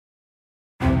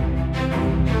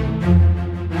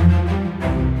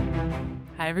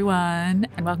everyone,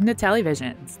 and welcome to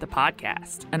Televisions, the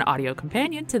podcast, an audio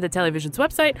companion to the Televisions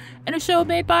website and a show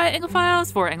made by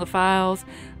Anglophiles for Anglophiles.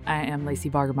 I am Lacey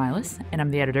Barger-Milas, and I'm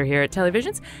the editor here at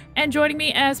Televisions. And joining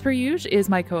me, as per usual, is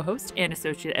my co-host and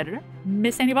associate editor,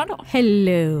 Miss Annie Bundle.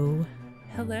 Hello.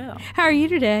 Hello. How are you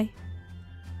today?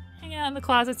 Hanging out in the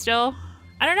closet still.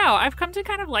 I don't know. I've come to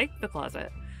kind of like the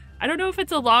closet. I don't know if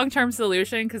it's a long-term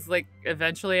solution because,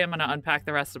 eventually I'm going to unpack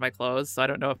the rest of my clothes. So I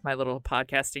don't know if my little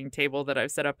podcasting table that I've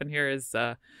set up in here is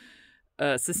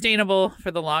sustainable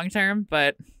for the long term,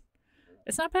 but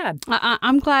it's not bad.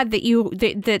 I'm glad that you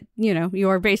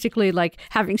are basically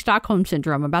having Stockholm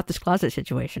syndrome about this closet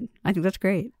situation. I think that's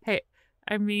great. Hey,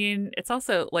 I mean, it's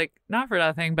also not for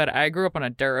nothing, but I grew up on a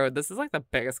dirt road. This is the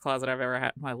biggest closet I've ever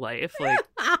had in my life.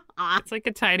 It's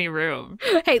a tiny room.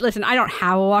 Hey, listen, I don't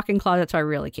have a walk-in closet, so I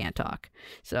really can't talk.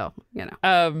 So,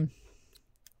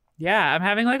 Yeah, I'm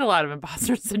having a lot of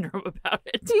imposter syndrome about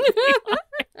it.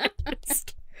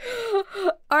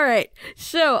 All right.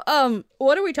 So,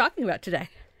 what are we talking about today?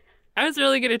 I was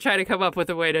really going to try to come up with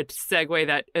a way to segue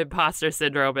that imposter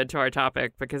syndrome into our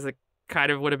topic because it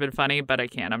kind of would have been funny, but I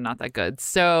can't. I'm not that good.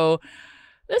 So,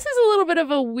 this is a little bit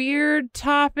of a weird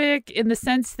topic in the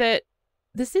sense that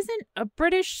this isn't a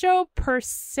British show per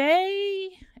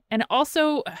se, and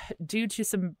also due to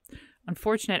some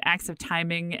unfortunate acts of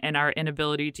timing and our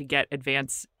inability to get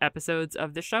advance episodes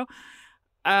of the show,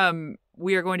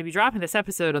 we are going to be dropping this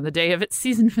episode on the day of its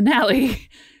season finale.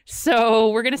 So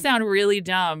we're going to sound really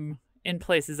dumb in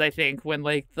places, I think, when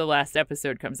the last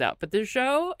episode comes out. But the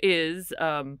show is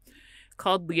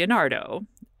called Leonardo,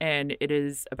 and it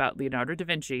is about Leonardo da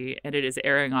Vinci, and it is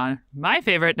airing on my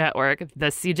favorite network, the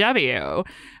CW.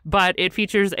 But it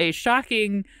features a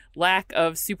shocking lack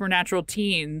of supernatural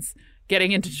teens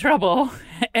getting into trouble,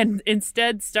 and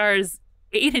instead stars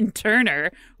Aidan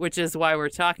Turner, which is why we're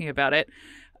talking about it,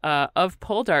 of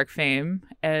Poldark fame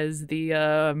as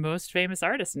the most famous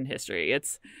artist in history.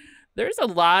 There's a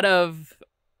lot of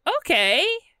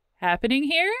happening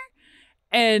here,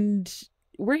 and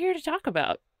we're here to talk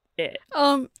about it.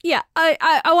 Yeah,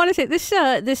 I want to say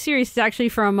this series is actually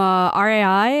from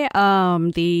RAI,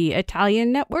 the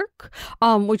Italian network,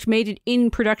 which made it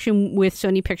in production with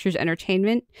Sony Pictures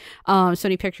Entertainment.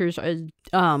 Sony Pictures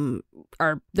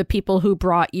are the people who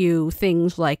brought you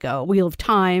things like Wheel of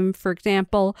Time, for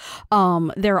example.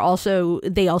 They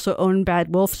also own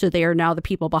Bad Wolf, so they are now the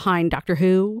people behind Doctor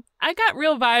Who. I got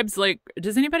real vibes.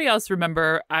 Does anybody else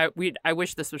remember? I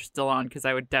wish this was still on because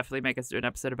I would definitely make us do an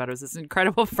episode about it. It was this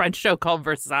incredible French show called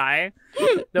Versailles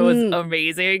that was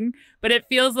amazing. But it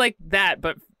feels like that,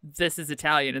 but this is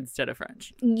Italian instead of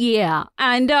French. Yeah,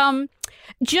 and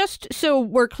just so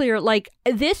we're clear,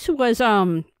 this was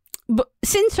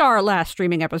since our last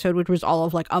streaming episode, which was all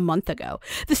of a month ago,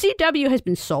 the CW has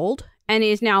been sold and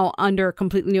is now under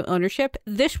completely new ownership.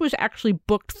 This was actually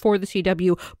booked for the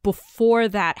CW before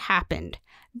that happened.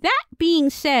 That being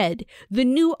said, the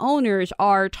new owners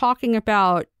are talking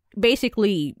about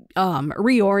basically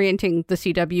reorienting the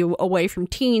CW away from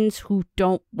teens who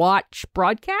don't watch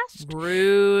broadcast.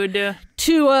 Rude.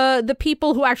 To the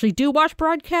people who actually do watch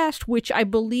broadcast, which I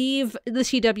believe the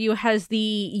CW has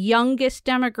the youngest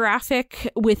demographic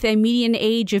with a median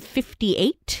age of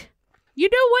 58. You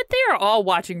know what? They are all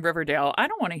watching Riverdale. I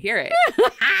don't want to hear it.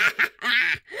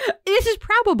 This is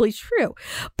probably true.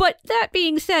 But that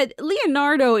being said,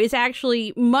 Leonardo is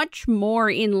actually much more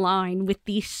in line with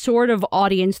the sort of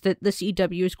audience that the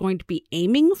CW is going to be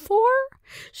aiming for.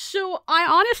 So I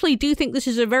honestly do think this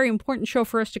is a very important show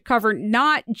for us to cover,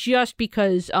 not just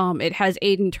because it has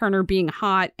Aidan Turner being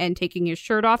hot and taking his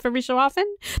shirt off every so often,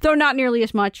 though not nearly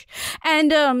as much,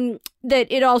 and that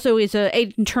it also is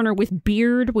Aidan Turner with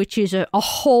beard, which is a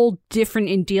whole different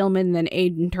endealment than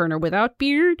Aidan Turner without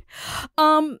beard.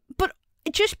 But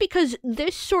just because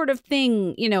this sort of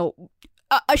thing,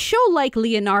 a show like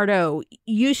Leonardo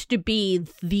used to be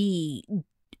the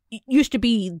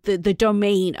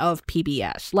domain of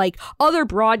PBS. Other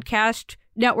broadcast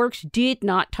networks did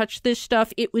not touch this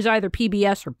stuff. It was either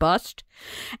PBS or bust.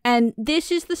 And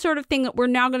this is the sort of thing that we're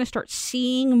now going to start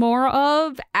seeing more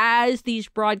of as these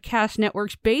broadcast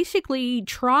networks basically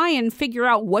try and figure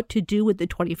out what to do with the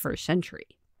 21st century.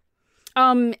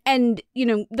 And,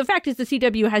 the fact is the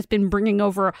CW has been bringing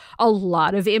over a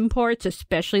lot of imports,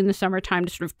 especially in the summertime,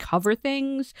 to sort of cover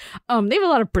things. They have a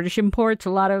lot of British imports, a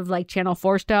lot of Channel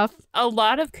 4 stuff. A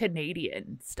lot of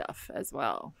Canadian stuff as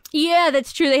well. Yeah,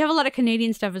 that's true. They have a lot of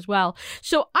Canadian stuff as well.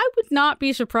 So I would not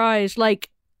be surprised,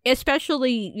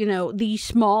 especially, the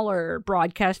smaller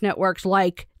broadcast networks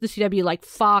like the CW, like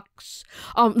Fox,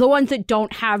 the ones that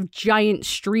don't have giant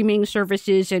streaming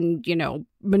services and,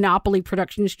 monopoly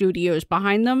production studios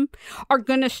behind them, are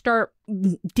going to start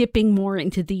dipping more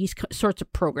into these sorts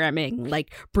of programming,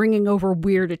 like bringing over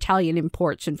weird Italian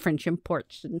imports and French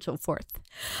imports and so forth.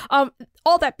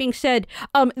 All that being said,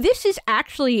 this is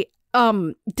actually...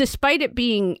 despite it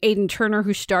being Aidan Turner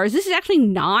who stars, this is actually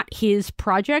not his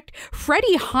project.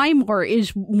 Freddie Highmore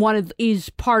is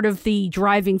part of the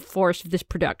driving force of this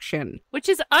production, which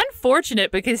is unfortunate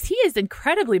because he is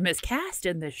incredibly miscast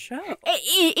in this show.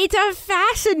 It's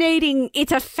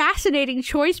a fascinating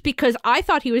choice because I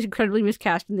thought he was incredibly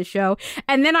miscast in the show,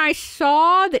 and then I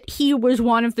saw that he was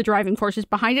one of the driving forces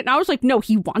behind it, and I was like, no,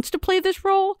 he wants to play this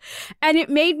role, and it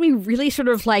made me really sort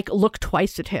of like look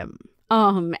twice at him.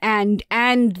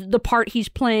 And the part he's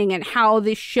playing and how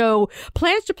this show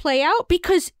plans to play out,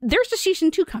 because there's a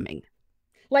season 2 coming.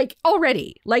 Like,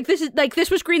 already.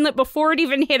 This was greenlit before it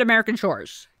even hit American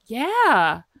shores.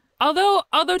 Yeah. Although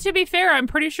to be fair, I'm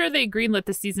pretty sure they greenlit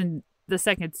the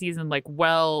second season, like,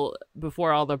 well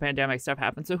before all the pandemic stuff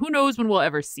happened. So who knows when we'll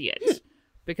ever see it.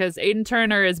 Because Aidan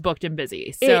Turner is booked and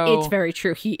busy. So it's very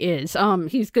true. He is.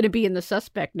 He's going to be in The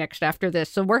Suspect next after this.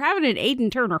 So we're having an Aidan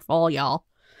Turner fall, y'all.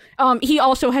 He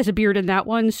also has a beard in that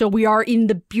one, so we are in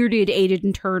the bearded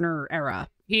Aidan Turner era.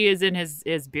 He is in his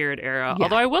beard era. Yeah.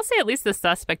 Although I will say at least the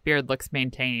Suspect beard looks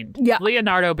maintained. Yeah.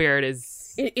 Leonardo beard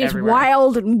is everywhere.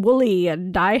 Wild and woolly,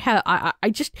 and I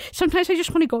just sometimes I just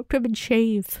want to go up to him and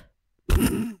shave.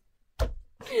 Anyway.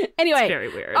 It's very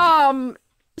weird.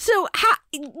 So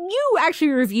you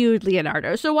actually reviewed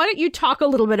Leonardo, so why don't you talk a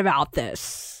little bit about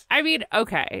this? I mean,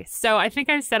 okay, so I think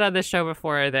I've said on this show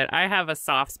before that I have a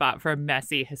soft spot for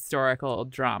messy historical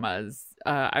dramas.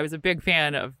 I was a big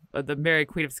fan of the Mary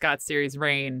Queen of Scots series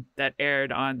Reign that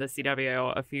aired on the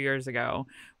CW a few years ago,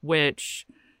 which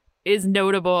is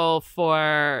notable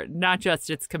for not just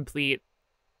its complete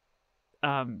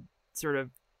sort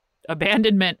of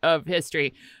abandonment of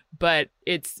history, but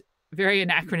its very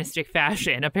anachronistic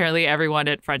fashion. Apparently everyone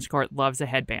at French court loves a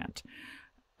headband.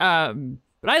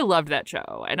 But I loved that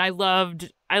show, and I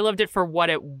loved it for what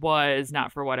it was,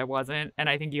 not for what it wasn't. And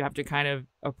I think you have to kind of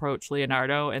approach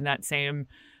Leonardo in that same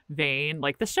vein.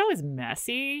 Like, the show is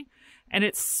messy, and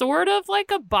it's sort of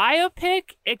like a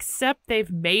biopic, except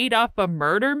they've made up a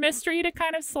murder mystery to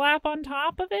kind of slap on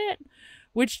top of it,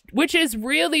 which is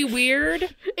really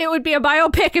weird. It would be a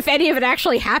biopic if any of it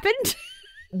actually happened.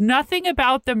 Nothing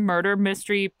about the murder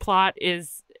mystery plot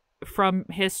is from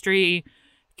history.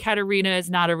 Katerina is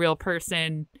not a real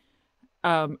person.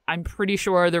 I'm pretty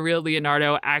sure the real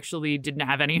Leonardo actually didn't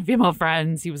have any female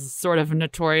friends. He was sort of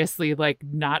notoriously like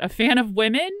not a fan of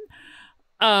women.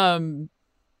 In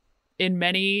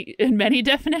many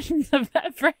definitions of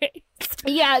that phrase.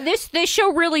 Yeah, this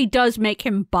show really does make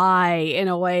him bi in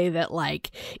a way that like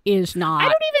is not. I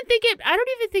don't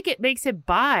even think it makes him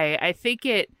bi. I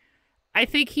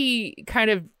think he kind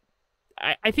of.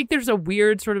 I think there's a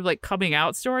weird sort of like coming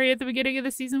out story at the beginning of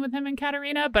the season with him and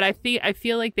Katerina, but I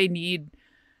feel like they need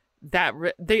that.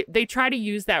 They try to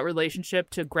use that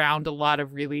relationship to ground a lot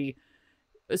of really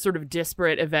sort of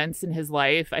disparate events in his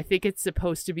life. I think it's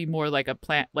supposed to be more like a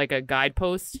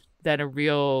guidepost than a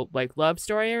real like love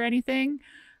story or anything.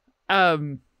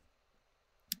 Spoiler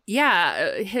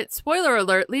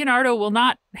alert: Leonardo will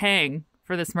not hang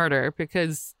for this murder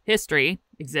because history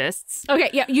exists. Okay,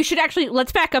 yeah, you should actually,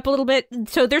 let's back up a little bit.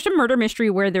 So there's a murder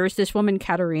mystery where there's this woman,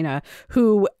 Katerina,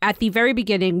 who at the very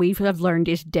beginning we have learned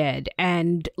is dead,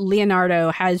 and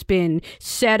Leonardo has been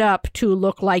set up to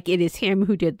look like it is him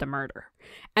who did the murder.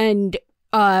 And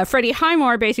Freddie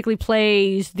Highmore basically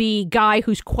plays the guy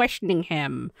who's questioning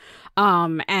him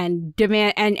and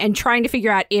trying to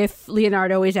figure out if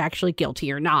Leonardo is actually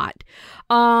guilty or not.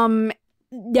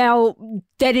 Now,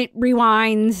 then it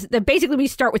rewinds. Basically, we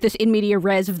start with this in media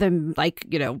res of them, like,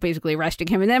 basically arresting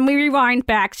him. And then we rewind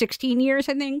back 16 years,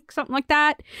 I think, something like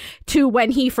that, to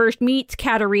when he first meets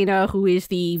Katerina, who is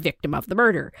the victim of the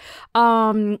murder.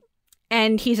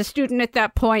 And he's a student at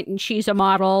that point, and she's a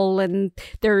model, and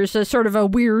there's a sort of a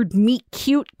weird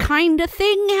meet-cute kind of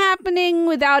thing happening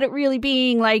without it really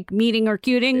being, like, meeting or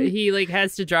cuting. He, like,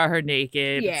 has to draw her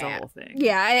naked. Yeah. It's a whole thing.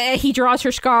 Yeah, he draws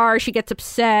her scar, she gets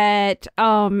upset.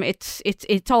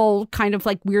 It's all kind of,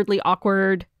 like, weirdly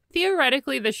awkward.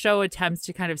 Theoretically, the show attempts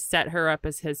to kind of set her up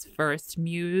as his first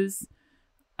muse,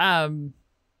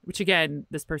 which, again,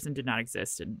 this person did not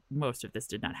exist, and most of this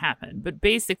did not happen. But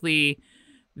basically,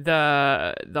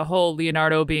 the whole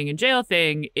Leonardo being in jail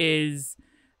thing is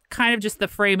kind of just the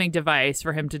framing device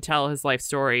for him to tell his life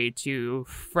story to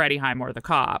Freddie Highmore, the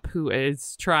cop, who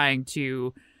is trying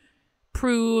to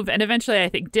prove and eventually I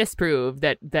think disprove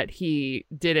that he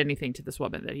did anything to this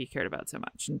woman that he cared about so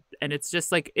much. And it's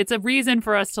just like, it's a reason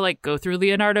for us to like go through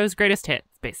Leonardo's greatest hits,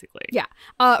 basically. Yeah.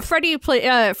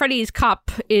 Freddy's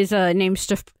cop is named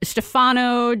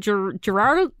Stefano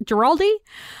Giraldi.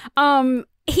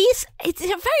 It's a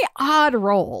very odd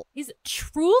role. He's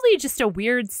truly just a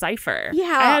weird cipher. Yeah.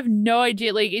 I have no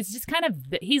idea. Like, it's just kind of,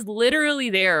 he's literally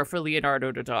there for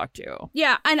Leonardo to talk to.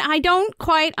 Yeah, and I don't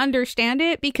quite understand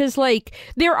it because, like,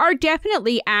 there are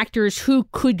definitely actors who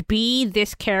could be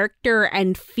this character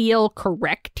and feel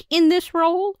correct in this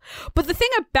role. But the thing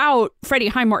about Freddie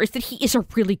Highmore is that he is a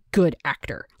really good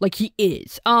actor. Like, he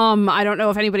is. I don't know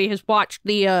if anybody has watched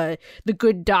the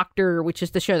Good Doctor, which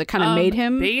is the show that kind of made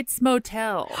him. Bates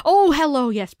Motel. Oh, hello.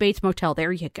 Yes, Bates Motel.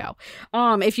 There you go.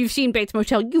 If you've seen Bates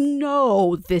Motel, you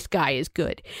know this guy is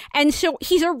good. And so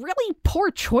he's a really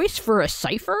poor choice for a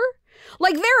cipher.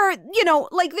 Like there are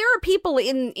people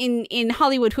in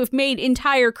Hollywood who have made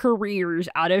entire careers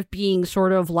out of being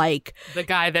sort of like the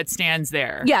guy that stands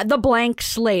there. Yeah, the blank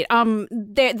slate.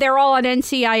 They're all on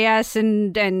NCIS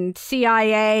and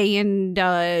CIA and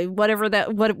whatever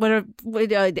that what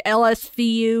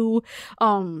LSVU.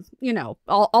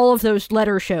 All of those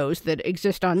letter shows that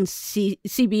exist on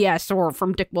CBS or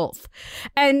from Dick Wolf,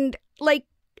 and like.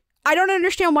 I don't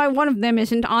understand why one of them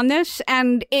isn't on this.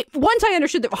 And once I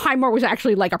understood that Highmore was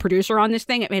actually like a producer on this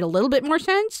thing, it made a little bit more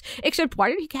sense. Except,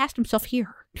 why did he cast himself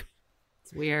here?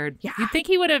 It's weird. Yeah. You'd think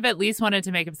he would have at least wanted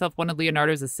to make himself one of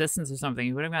Leonardo's assistants or something.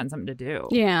 He would have gotten something to do.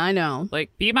 Yeah, I know.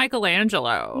 Like, be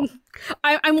Michelangelo.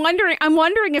 I'm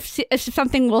wondering if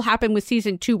something will happen with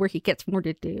season 2 where he gets more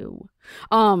to do.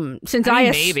 Since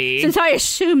I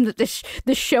assume that this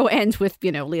show ends with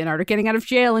Leonardo getting out of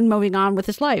jail and moving on with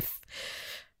his life.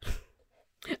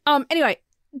 Anyway,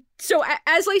 so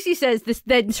as Lacey says, this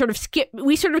then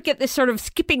we get this sort of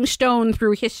skipping stone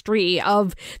through history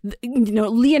of,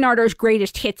 Leonardo's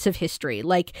greatest hits of history.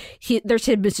 Like there's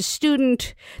him as a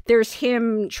student, there's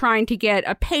him trying to get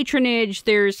a patronage,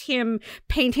 there's him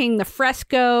painting the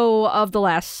fresco of the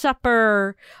Last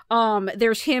Supper,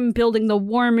 there's him building the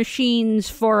war machines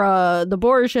for the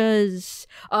Borgias.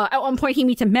 At one point he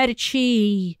meets a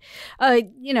Medici.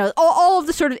 All of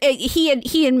the sort of he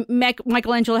and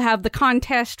Michelangelo have the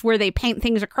contest where they paint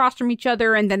things across from each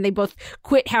other, and then they both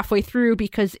quit halfway through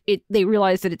because they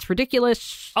realize that it's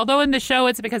ridiculous. Although in the show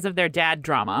it's because of their dad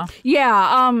drama.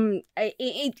 Yeah,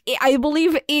 I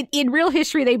believe in real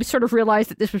history they sort of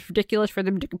realized that this was ridiculous for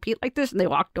them to compete like this, and they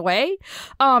walked away.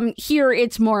 Here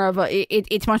it's more of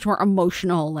it's much more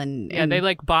emotional and they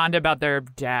like bond about their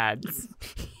dads.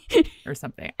 Or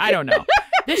something. I don't know.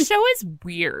 This show is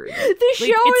weird.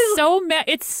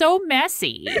 It's so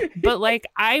messy, but like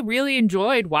I really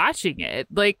enjoyed watching it.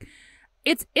 Like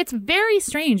it's very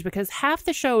strange because half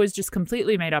the show is just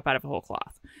completely made up out of whole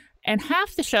cloth, and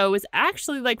half the show is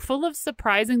actually like full of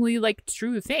surprisingly like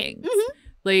true things. Mm-hmm.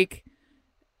 Like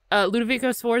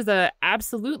Ludovico Sforza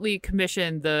absolutely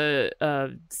commissioned the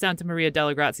Santa Maria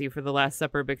delle Grazie for the Last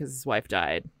Supper because his wife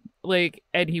died. Like,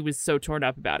 and he was so torn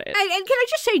up about it. And can I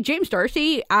just say, James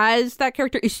Darcy as that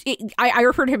character is, I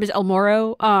refer to him as El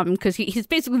Moro, because he's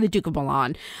basically the Duke of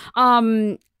Milan.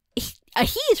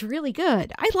 He is really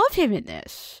good. I love him in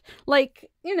this. Like,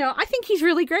 I think he's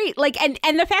really great. Like,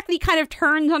 and the fact that he kind of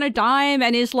turns on a dime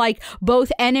and is like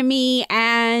both enemy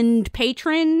and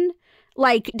patron,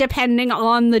 like depending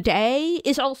on the day,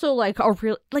 is also like a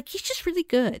real, like he's just really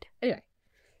good. Anyway,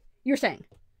 you're saying.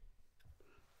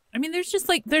 I mean, there's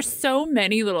so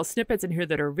many little snippets in here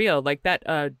that are real. Like that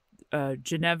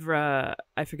Ginevra,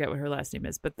 I forget what her last name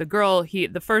is, but the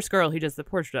first girl he does the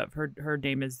portrait of, her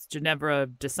name is Ginevra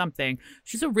de something.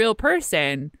 She's a real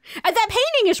person. And that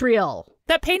painting is real.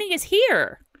 That painting is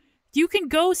here. You can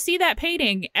go see that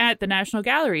painting at the National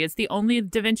Gallery. It's the only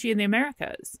Da Vinci in the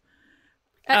Americas.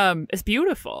 It's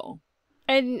beautiful.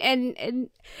 And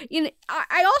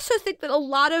I also think that a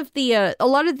lot of the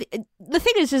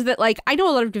thing is that like I know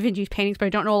a lot of Da Vinci's paintings, but I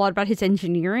don't know a lot about his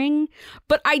engineering.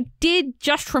 But I did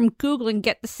just from Googling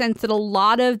get the sense that a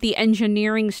lot of the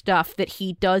engineering stuff that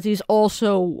he does is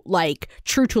also like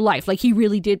true to life. Like he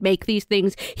really did make these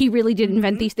things. He really did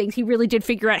invent these things. He really did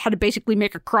figure out how to basically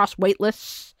make a cross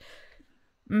weightless.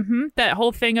 Mm-hmm. That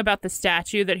whole thing about the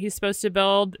statue that he's supposed to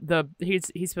build, he's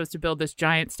supposed to build this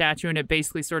giant statue, and it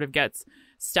basically sort of gets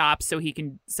stopped so he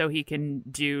can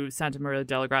do Santa Maria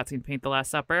delle Grazie and paint the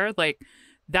Last Supper. Like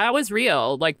that was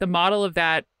real. Like the model of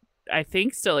that, I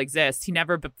think, still exists. He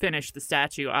never finished the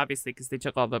statue, obviously, because they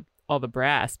took all the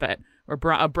brass,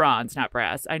 bronze, not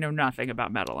brass. I know nothing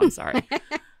about metal. I'm sorry.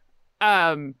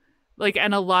 like,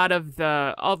 and a lot of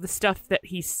all the stuff that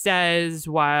he says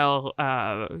while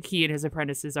he and his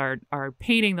apprentices are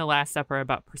painting the Last Supper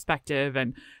about perspective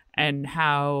and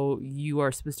how you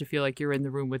are supposed to feel like you're in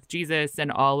the room with Jesus,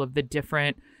 and all of the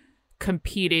different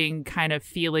competing kind of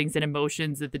feelings and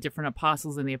emotions that the different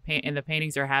apostles in the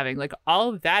paintings are having. Like, all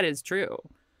of that is true.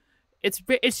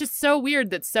 It's just so weird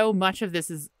that so much of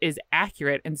this is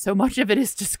accurate, and so much of it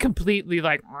is just completely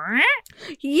like,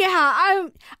 yeah.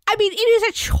 I mean, it is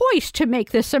a choice to make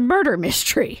this a murder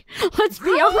mystery. Let's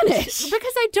be honest.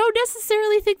 Because I don't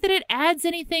necessarily think that it adds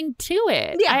anything to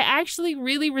it. Yeah. I actually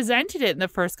really resented it in the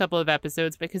first couple of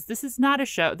episodes, because this is not a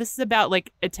show. This is about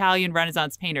like Italian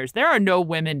Renaissance painters. There are no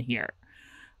women here.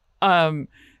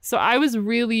 So I was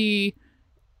really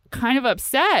kind of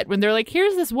upset when they're like,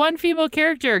 here's this one female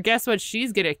character, guess what,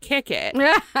 she's gonna kick it.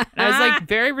 And I was like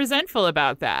very resentful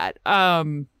about that.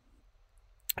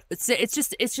 It's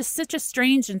just such a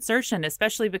strange insertion,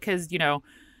 especially because, you know,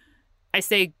 I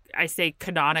say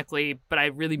canonically, but I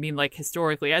really mean like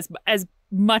historically, as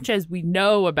much as we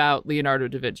know about Leonardo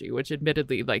da Vinci, which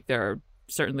admittedly, like, there are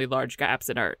certainly large gaps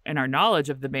in our knowledge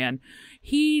of the man.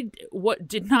 He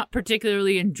did not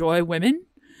particularly enjoy women,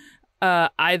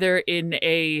 either in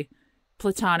a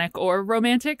platonic or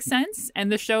romantic sense,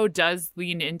 and the show does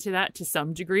lean into that to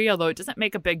some degree, although it doesn't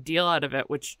make a big deal out of it,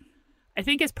 which I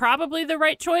think is probably the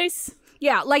right choice.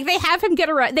 Yeah, like they have him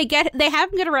get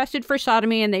arrested for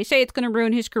sodomy, and they say it's going to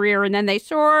ruin his career, and then they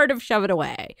sort of shove it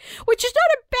away, which is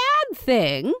not a bad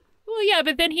thing. Well, yeah,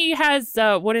 but then he has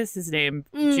what is his name?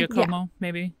 Giacomo,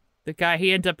 maybe, the guy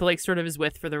he ends up like sort of is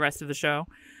with for the rest of the show.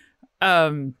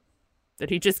 That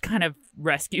he just kind of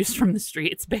rescues from the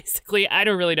streets, basically. I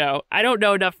don't really know. I don't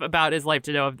know enough about his life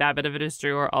to know if that bit of it is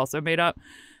true or also made up.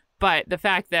 But the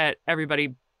fact that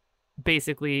everybody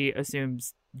basically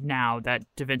assumes now that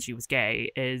Da Vinci was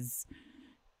gay is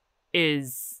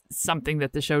something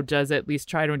that the show does at least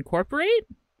try to incorporate,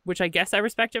 which I guess I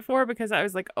respect it for, because I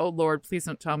was like, oh Lord, please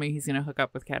don't tell me he's going to hook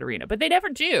up with Caterina. But they never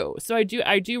do. So I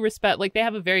do respect, like, they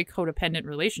have a very codependent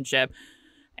relationship.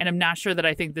 And I'm not sure that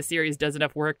I think the series does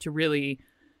enough work to really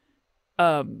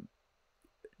sell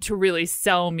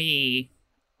me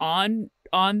on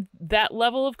that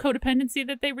level of codependency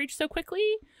that they reach so quickly.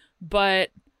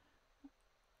 But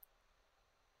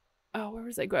where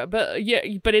was I going? But yeah,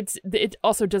 but it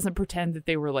also doesn't pretend that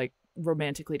they were like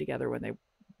romantically together when they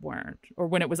weren't, or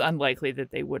when it was unlikely that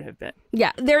they would have been.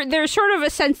 Yeah, there's sort of a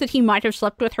sense that he might have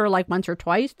slept with her like once or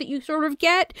twice that you sort of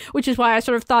get, which is why I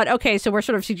sort of thought, okay, so we're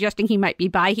sort of suggesting he might be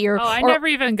bi here. Oh, I never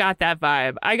even got that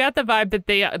vibe. I got the vibe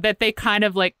that they kind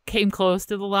of like came close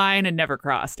to the line and never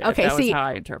crossed it. Okay, that was how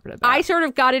I interpreted that. I sort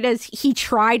of got it as he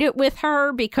tried it with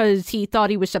her because he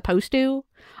thought he was supposed to.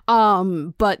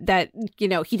 But that, you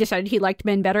know, he decided he liked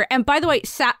men better. And by the way,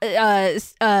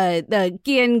 the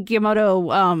Gian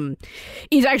Giamoto,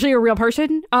 is actually a real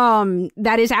person.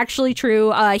 That is actually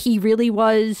true. He really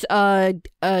was, somebody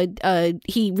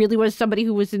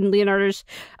who was in Leonardo's,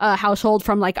 household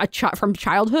from like from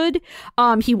childhood.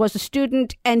 He was a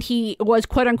student, and he was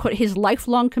quote unquote his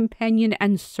lifelong companion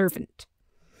and servant.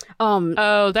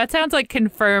 That sounds like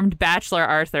confirmed Bachelor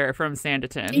Arthur from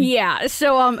Sanditon. Yeah,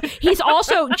 so he's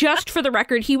also, just for the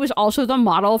record, he was also the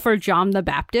model for John the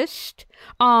Baptist.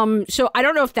 So I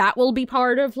don't know if that will be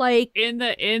part of like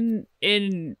in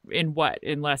what,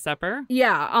 in Last Supper?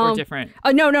 Yeah, or different.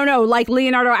 No. Like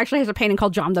Leonardo actually has a painting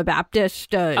called John the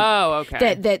Baptist.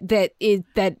 Okay.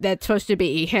 That's supposed to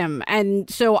be him, and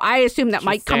so I assume that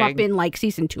might come up in like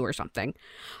season 2 or something.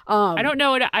 I don't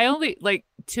know. I only like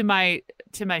to my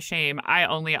shame, I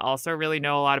only also really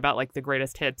know a lot about like the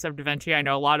greatest hits of Da Vinci. I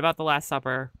know a lot about The Last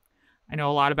Supper. I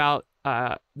know a lot about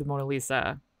the Mona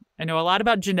Lisa. I know a lot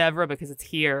about Ginevra because it's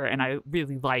here and I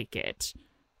really like it.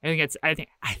 I think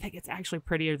it's actually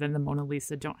prettier than the Mona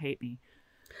Lisa. Don't hate me.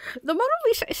 The Mona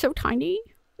Lisa is so tiny.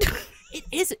 It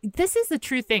is. This is the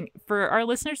true thing for our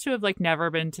listeners who have like never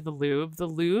been to the Louvre. The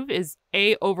Louvre is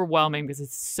A, overwhelming because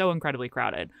it's so incredibly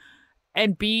crowded,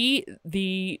 and B,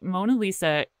 the Mona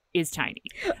Lisa is tiny.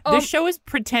 This show is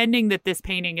pretending that this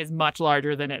painting is much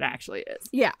larger than it actually is.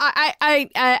 Yeah, I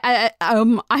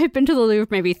have been to the Louvre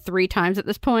maybe 3 times at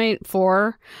this point,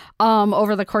 4,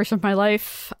 over the course of my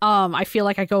life. I feel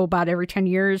like I go about every 10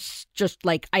 years, just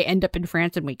like I end up in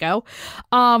France and we go.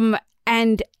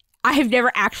 And I have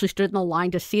never actually stood in the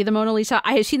line to see the Mona Lisa.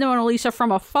 I have seen the Mona Lisa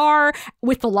from afar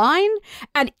with the line,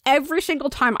 and every single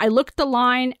time I look at the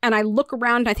line and I look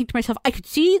around and I think to myself, I could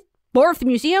see more of the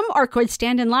museum or could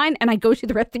stand in line, and I go to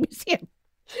the rest of the museum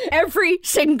every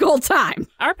single time.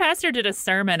 Our pastor did a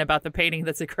sermon about the painting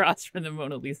that's across from the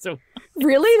Mona Lisa.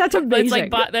 Really? That's amazing.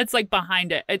 That's like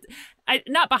behind it.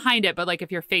 not behind it, but like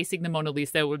if you're facing the Mona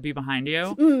Lisa, it would be behind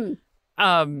you. Mm.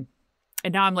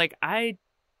 And now I'm like, I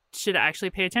should actually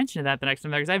pay attention to that the next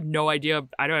time because I have no idea.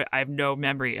 I have no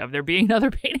memory of there being another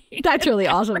painting. That's really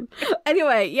awesome.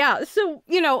 Anyway, yeah. So,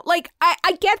 like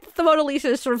I get that the Mona Lisa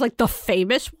is sort of like the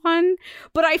famous one,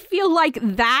 but I feel like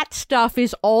that stuff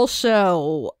is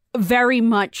also very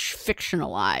much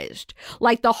fictionalized.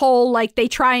 Like the whole, like they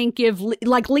try and give,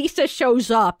 like Lisa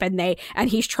shows up and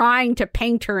he's trying to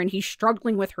paint her and he's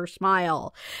struggling with her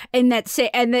smile. And that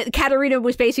Katerina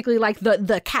was basically like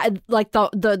the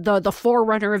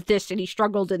forerunner of this, and he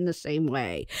struggled in the same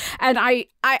way. And I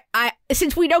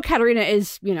since we know Katerina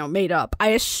is, made up,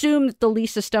 I assume that the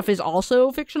Lisa stuff is also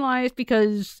fictionalized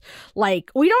because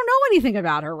like we don't know anything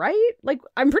about her, right? Like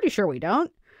I'm pretty sure we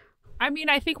don't. I mean,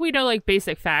 I think we know like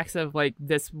basic facts of like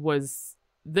this is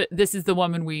the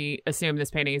woman we assume this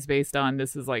painting is based on.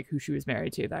 This is like who she was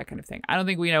married to, that kind of thing. I don't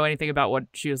think we know anything about what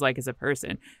she was like as a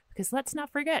person because let's not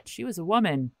forget she was a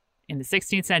woman in the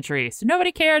 16th century, so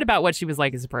nobody cared about what she was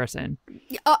like as a person.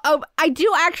 I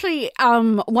do actually.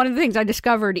 One of the things I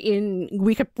discovered in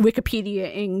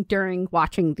Wikipedia during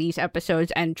watching these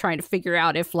episodes and trying to figure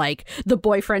out if like the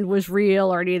boyfriend was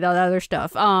real or any of that other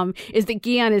stuff, is that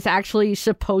Gian is actually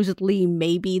supposedly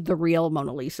maybe the real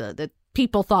Mona Lisa. That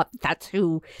people thought that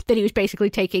he was basically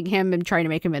taking him and trying to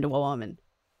make him into a woman.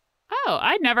 Oh,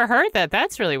 I'd never heard that.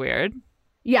 That's really weird.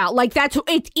 Yeah, like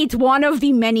it's one of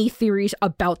the many theories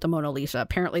about the Mona Lisa.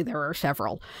 Apparently there are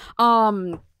several.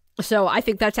 So I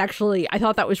think I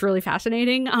thought that was really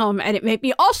fascinating. And it made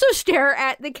me also stare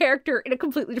at the character in a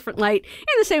completely different light,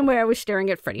 in the same way I was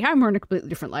staring at Freddie Highmore in a completely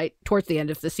different light towards the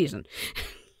end of the season.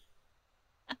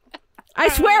 I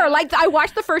swear, like, I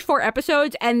watched the first 4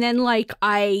 episodes, and then, like,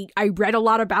 I read a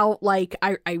lot about, like,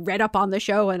 I read up on the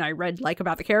show, and I read, like,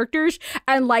 about the characters,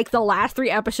 and, like, the last 3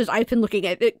 episodes, I've been looking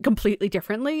at it completely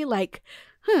differently. Like,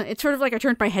 it's sort of like I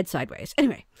turned my head sideways.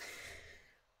 Anyway.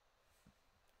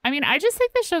 I mean, I just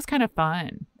think the show's kind of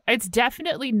fun. It's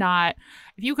definitely not,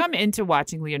 if you come into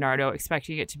watching Leonardo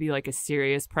expecting it to be like a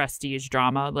serious prestige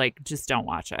drama, like just don't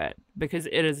watch it because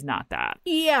it is not that.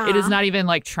 Yeah. It is not even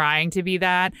like trying to be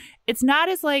that. It's not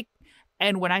as like,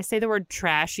 and when I say the word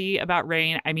trashy about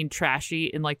Reign, I mean trashy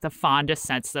in like the fondest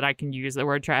sense that I can use the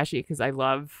word trashy because I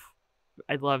love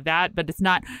that, but it's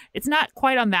not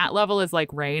quite on that level as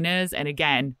like Reign is. And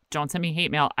again, don't send me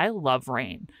hate mail. I love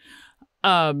Reign.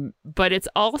 But it's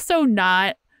also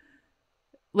not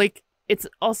like it's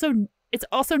also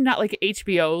not like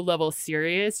HBO level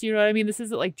serious, you know what I mean? This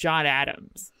isn't like John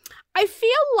Adams. I feel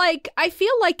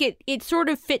like it sort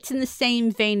of fits in the same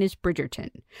vein as Bridgerton.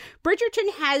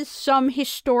 Bridgerton has some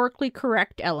historically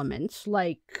correct elements,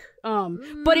 like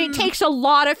but it takes a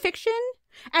lot of fiction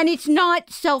and it's not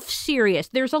self-serious.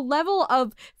 There's a level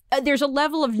of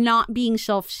not being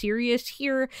self-serious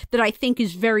here that I think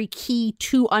is very key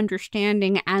to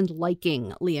understanding and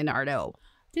liking Leonardo.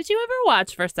 Did you ever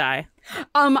watch Versailles?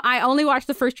 I only watched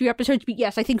the first 2 episodes, but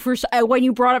yes, I think when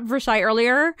you brought up Versailles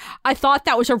earlier, I thought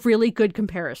that was a really good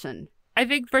comparison. I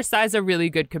think Versailles is a really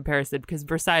good comparison because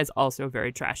Versailles is also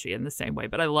very trashy in the same way,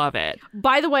 but I love it.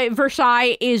 By the way,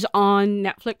 Versailles is on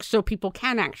Netflix, so people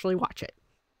can actually watch it.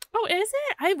 Oh, is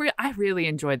it? I really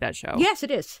enjoyed that show. Yes, it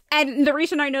is. And the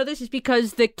reason I know this is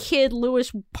because the kid,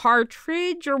 Louis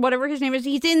Partridge, or whatever his name is,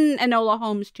 he's in Enola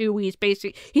Holmes, too. He's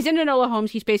in Enola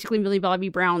Holmes. He's basically Millie Bobby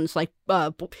Brown's, like,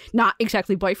 not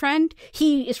exactly boyfriend.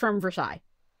 He is from Versailles.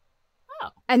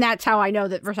 Oh. And that's how I know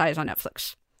that Versailles is on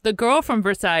Netflix. The girl from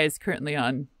Versailles is currently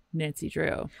on Nancy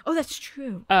Drew. Oh, that's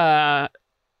true.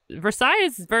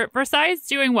 Versailles is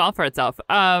doing well for itself.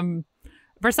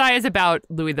 Versailles is about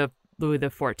Louis the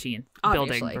 14th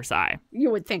building Versailles.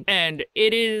 You would think. And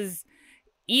it is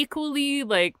equally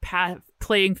like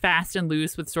playing fast and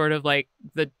loose with sort of like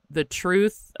the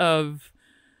truth of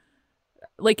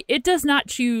like it does not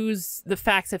choose the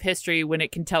facts of history when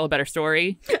it can tell a better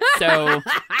story. So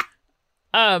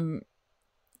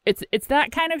it's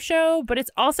that kind of show, but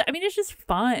it's also, I mean, it's just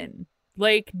fun.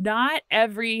 Like not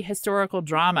every historical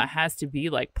drama has to be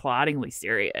like plottingly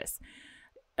serious.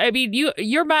 I mean,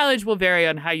 your mileage will vary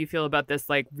on how you feel about this,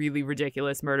 like, really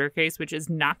ridiculous murder case, which is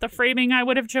not the framing I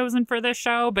would have chosen for this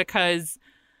show because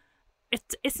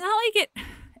it's not like it.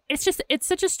 It's just it's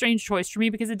such a strange choice for me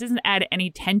because it doesn't add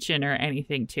any tension or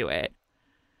anything to it.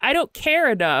 I don't care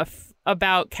enough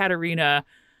about Katerina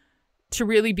to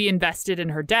really be invested in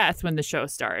her death when the show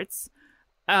starts.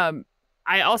 I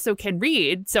also can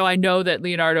read, so I know that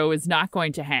Leonardo is not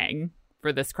going to hang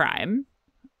for this crime.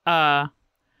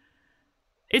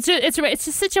 It's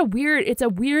just such a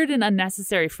weird and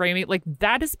unnecessary framing. Like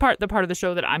that is the part of the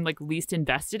show that I'm like least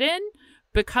invested in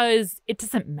because it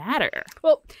doesn't matter.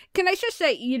 Well, can I just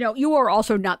say, you are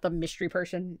also not the mystery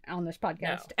person on this podcast.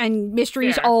 No. And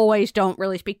mysteries Fair. always don't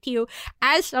really speak to you.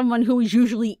 As someone who is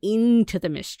usually into the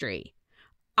mystery,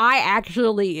 I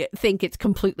actually think it's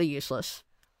completely useless.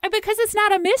 And because it's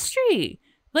not a mystery.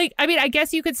 Like, I mean, I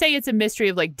guess you could say it's a mystery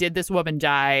of, like, did this woman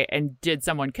die and did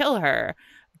someone kill her?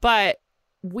 But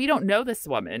we don't know this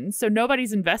woman, so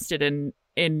nobody's invested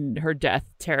in her death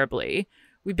terribly.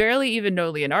 We barely even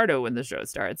know Leonardo when the show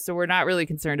starts, so we're not really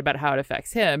concerned about how it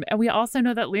affects him. And we also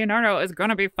know that Leonardo is going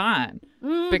to be fine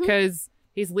because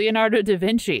he's Leonardo da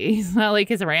Vinci. He's not like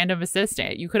his random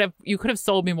assistant. You could have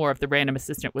sold me more if the random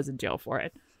assistant was in jail for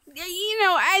it.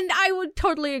 And I would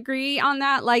totally agree on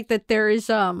that, like that there is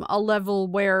a level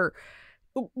where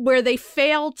they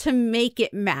fail to make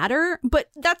it matter, but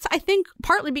that's, I think,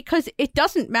 partly because it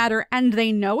doesn't matter and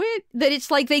they know it, that it's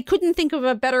like they couldn't think of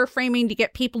a better framing to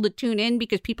get people to tune in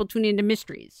because people tune into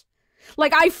mysteries.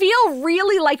 Like, I feel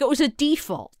really like it was a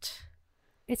default.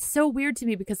 It's so weird to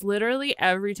me because literally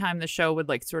every time the show would,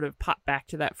 like, sort of pop back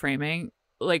to that framing,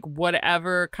 like,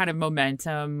 whatever kind of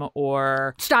momentum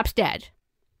or Stops dead.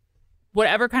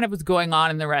 Whatever kind of was going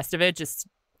on in the rest of it just...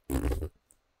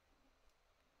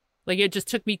 Like, it just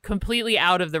took me completely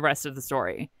out of the rest of the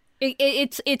story.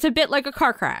 It's a bit like a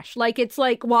car crash. Like, it's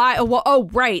like, why? Oh,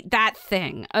 right, that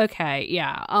thing. Okay,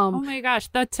 yeah. Oh my gosh,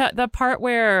 the part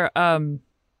where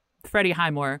Freddie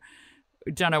Highmore,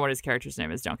 don't know what his character's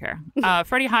name is, don't care.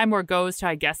 Freddie Highmore goes to,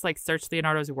 I guess, like, search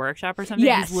Leonardo's workshop or something.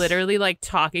 Yes. He's literally, like,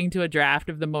 talking to a draft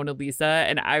of the Mona Lisa,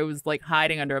 and I was, like,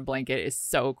 hiding under a blanket. Is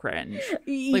so cringe.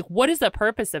 Like, what is the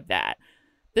purpose of that?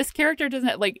 This character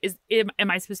doesn't, like, am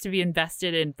I supposed to be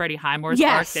invested in Freddie Highmore's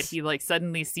arc that he, like,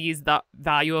 suddenly sees the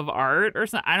value of art or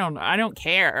something? I don't know. I don't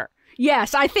care.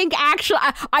 Yes, I think actually,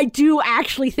 I do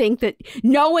actually think that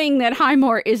knowing that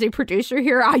Highmore is a producer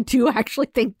here, I do actually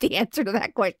think the answer to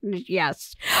that question is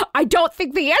yes. I don't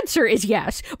think the answer is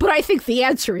yes, but I think the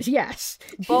answer is yes.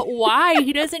 But why?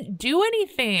 He doesn't do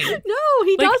anything. No,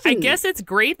 he doesn't. I guess it's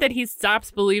great that he stops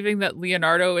believing that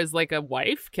Leonardo is, like, a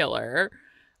wife killer.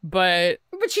 But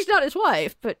she's not his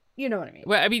wife, but you know what I mean.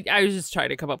 Well, I mean, I was just trying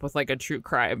to come up with, like, a true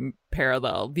crime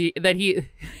parallel. That he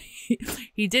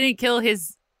didn't kill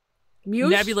his Muse?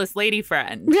 nebulous lady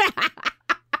friend.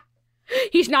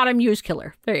 He's not a muse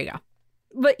killer. There you go.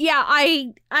 But yeah,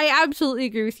 I absolutely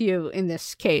agree with you in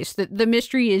this case that the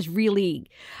mystery is really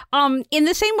in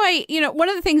the same way, one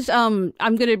of the things I'm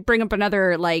going to bring up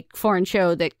another, like, foreign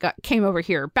show that came over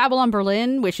here, Babylon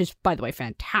Berlin, which is, by the way,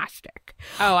 fantastic.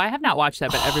 Oh, I have not watched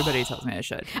that, but everybody tells me I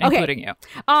should, including you.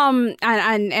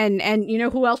 And you know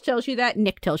who else tells you that?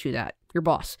 Nick tells you that, your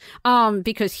boss.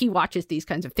 Because he watches these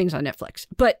kinds of things on Netflix.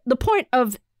 But the point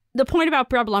about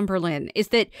Babylon Berlin is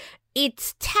that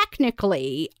it's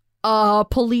technically a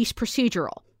police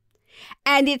procedural.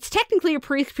 And it's technically a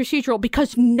police procedural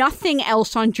because nothing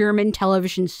else on German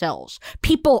television sells.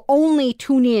 People only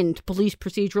tune in to police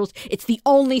procedurals. It's the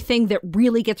only thing that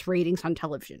really gets ratings on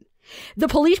television. The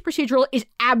police procedural is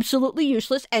absolutely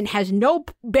useless and has no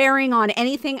bearing on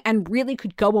anything and really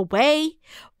could go away.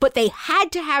 But they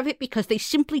had to have it because they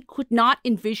simply could not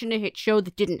envision a hit show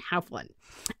that didn't have one.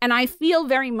 And I feel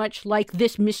very much like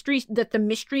this mystery, that the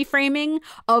mystery framing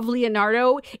of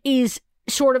Leonardo is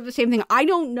sort of the same thing. I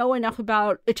don't know enough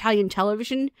about Italian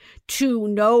television to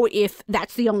know if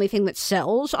that's the only thing that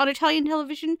sells on Italian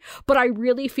television, but I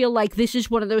really feel like this is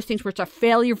one of those things where it's a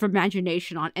failure of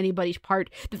imagination on anybody's part,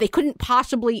 that they couldn't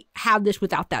possibly have this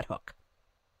without that hook.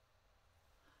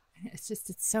 It's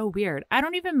so weird. I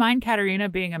don't even mind Katerina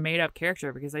being a made-up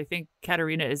character because I think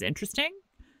Katerina is interesting.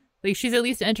 Like, she's at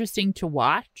least interesting to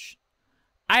watch.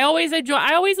 I always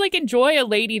enjoy a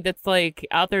lady that's, like,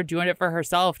 out there doing it for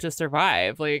herself to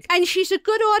survive. Like, and she's a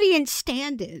good audience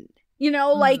stand-in.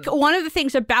 Like, one of the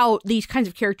things about these kinds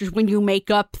of characters when you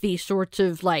make up these sorts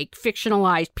of, like,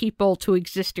 fictionalized people to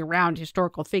exist around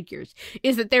historical figures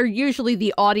is that they're usually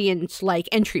the audience, like,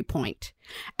 entry point.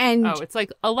 And it's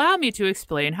like, allow me to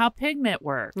explain how pigment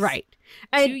works. Right.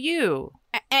 To you.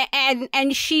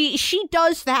 And she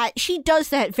does that. She does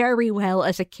that very well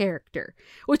as a character,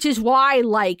 which is why,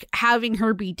 like, having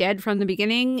her be dead from the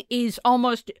beginning is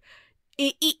almost...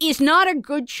 It is not a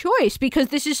good choice because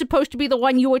this is supposed to be the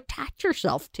one you attach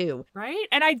yourself to. Right.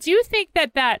 And I do think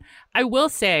that I will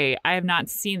say I have not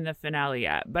seen the finale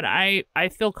yet, but I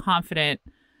feel confident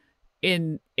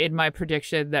in my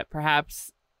prediction that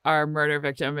perhaps our murder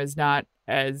victim is not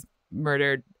as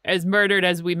murdered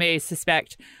as we may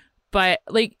suspect. But,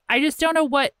 like, I just don't know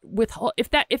if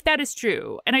that is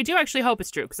true. And I do actually hope it's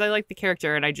true because I like the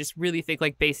character and I just really think,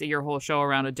 like, basing your whole show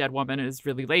around a dead woman is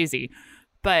really lazy.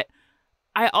 But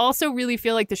I also really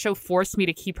feel like the show forced me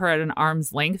to keep her at an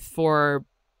arm's length for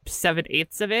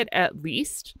 7/8 of it at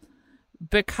least,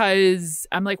 because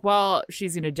I'm like, well,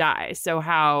 she's going to die. So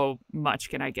how much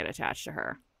can I get attached to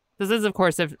her? This is, of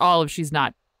course, if she's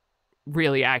not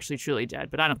really actually truly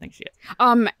dead, but I don't think she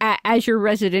is. As your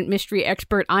resident mystery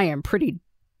expert, I am pretty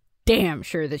damn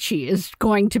sure that she is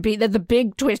going to be, that the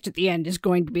big twist at the end is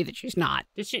going to be that she's not.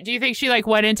 Do you think she like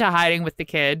went into hiding with the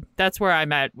kid? That's where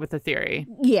I'm at with the theory.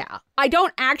 Yeah. I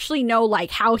don't actually know like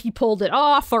how he pulled it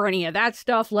off or any of that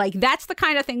stuff. Like that's the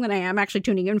kind of thing that I am actually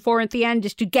tuning in for at the end,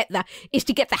 is to get the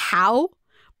how,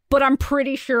 but I'm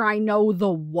pretty sure I know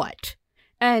the what.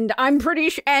 And I'm pretty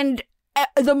sure, and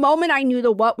the moment I knew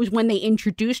the what was when they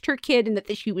introduced her kid and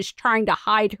that she was trying to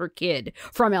hide her kid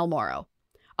from El Moro.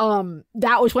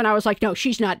 That was when I was like, no,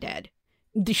 she's not dead.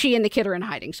 She and the kid are in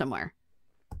hiding somewhere.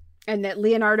 And that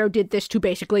Leonardo did this to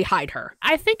basically hide her.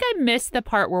 I think I missed the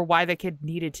part why the kid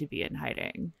needed to be in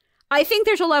hiding. I think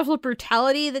there's a level of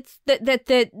brutality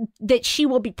that she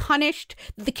will be punished,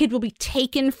 that the kid will be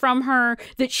taken from her,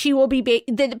 that she will be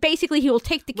that basically he will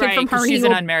take the kid from her. She's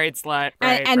an unmarried slut,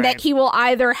 and that he will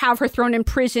either have her thrown in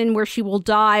prison where she will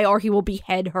die, or he will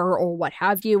behead her, or what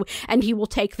have you, and he will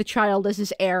take the child as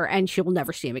his heir, and she will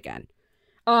never see him again.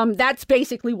 That's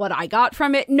basically what I got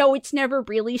from it. No, it's never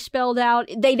really spelled out.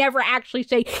 They never actually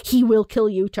say he will kill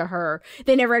you to her.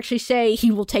 They never actually say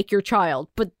he will take your child,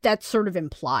 but that's sort of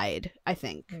implied, I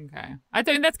think. Okay. I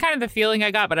think that's kind of the feeling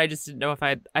I got, but I just didn't know if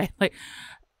I like,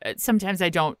 sometimes I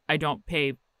don't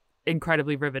pay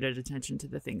incredibly riveted attention to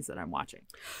the things that I'm watching.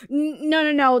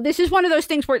 No. This is one of those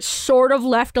things where it's sort of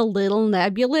left a little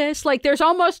nebulous. Like there's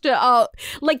almost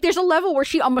there's a level where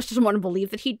she almost doesn't want to believe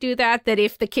that he'd do that. That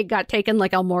if the kid got taken,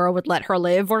 like El Moro would let her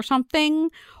live or something,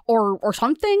 or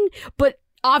something. But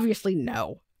obviously,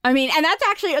 no. I mean, and that's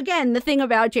actually, again, the thing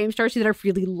about James D'Arcy that I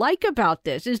really like about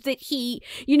this is that he,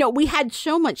 we had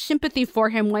so much sympathy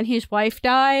for him when his wife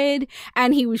died,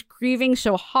 and he was grieving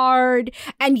so hard,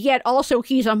 and yet also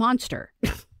he's a monster.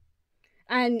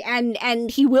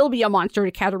 and he will be a monster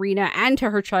to Katerina and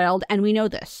to her child, and we know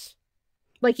this.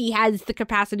 Like, he has the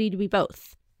capacity to be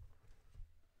both.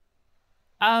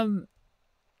 I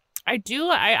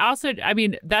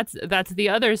mean, that's the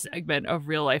other segment of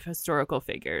real life historical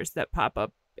figures that pop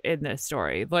up in this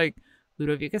story. Like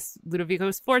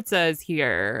Ludovico Sforza is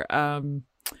here.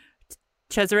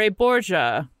 Cesare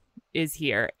Borgia is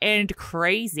here, and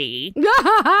crazy.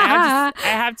 I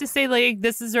have to say, like,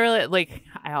 this is really, like,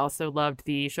 I also loved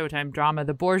the Showtime drama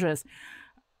The Borgias,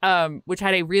 which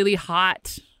had a really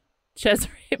hot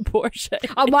Cesare Borgia.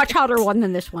 A much hotter one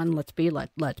than this one. Let's be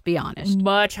honest.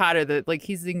 Much hotter. Like,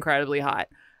 he's incredibly hot,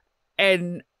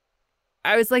 and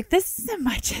I was like, this isn't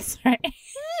my Cesare,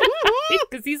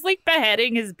 because he's like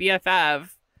beheading his BFF.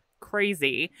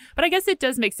 Crazy, but I guess it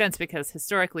does make sense because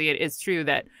historically it is true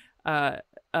that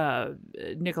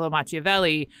Niccolo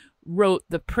Machiavelli wrote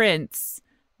The Prince,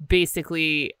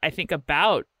 basically, I think,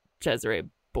 about Cesare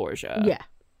Borgia. Yeah,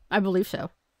 I believe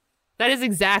so. That is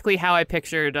exactly how I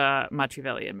pictured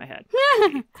Machiavelli in my head.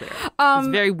 It's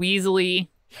very weaselly,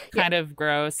 kind of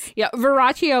gross. Yeah,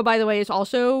 Verrocchio, by the way, is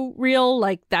also real.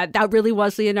 Like that really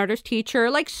was Leonardo's teacher.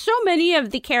 Like so many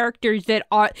of the characters that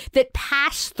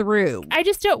pass through. I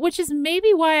just don't, which is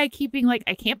maybe why I keep being like,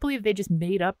 I can't believe they just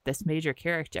made up this major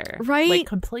character. Right. Like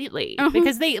completely.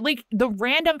 Because they, like, the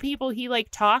random people he like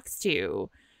talks to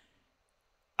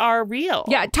are real.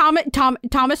 Yeah,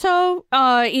 Tommaso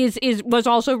was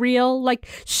also real. Like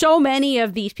so many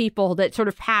of these people that sort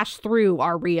of pass through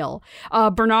are real.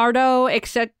 Bernardo,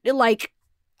 except like,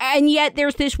 and yet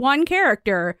there's this one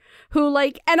character who,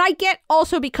 like, and I get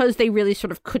also because they really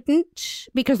sort of couldn't,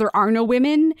 because there are no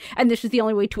women, and this is the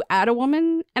only way to add a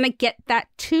woman, and I get that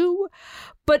too,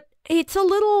 but it's a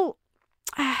little,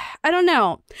 I don't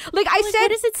know. Like I said,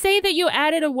 what does it say that you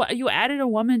added a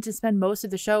woman to spend most of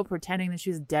the show pretending that she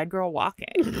was a dead girl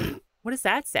walking? What does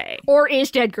that say? Or is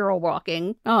dead girl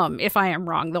walking? If I am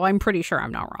wrong, though, I'm pretty sure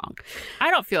I'm not wrong. I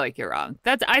don't feel like you're wrong.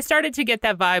 I started to get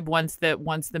that vibe once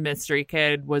the mystery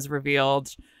kid was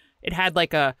revealed. It had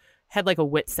like a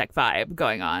Witsec vibe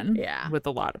going on. Yeah, with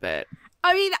a lot of it.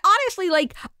 I mean, honestly,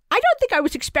 like, I don't think I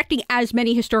was expecting as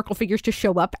many historical figures to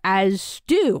show up as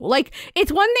do. Like,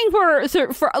 it's one thing for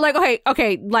like,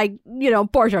 okay, like,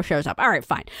 Borgia shows up. All right,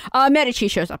 fine. Medici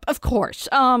shows up, of course.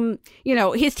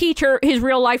 His teacher, his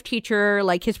real life teacher,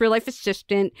 like his real life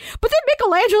assistant. But then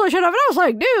Michelangelo showed up, and I was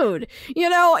like, dude,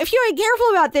 if you ain't careful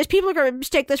about this, people are going to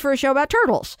mistake this for a show about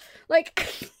turtles.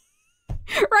 Like.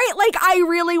 Right? Like, I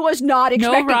really was not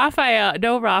expecting...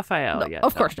 No Raphael yet.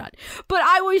 Of course not. But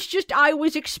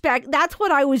that's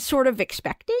what I was sort of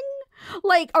expecting.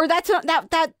 Like, or that's not,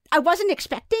 that I wasn't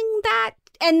expecting that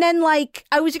and then like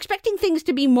I was expecting things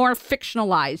to be more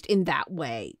fictionalized in that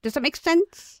way. Does that make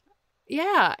sense?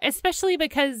 Yeah, especially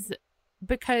because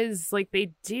like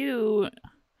they do.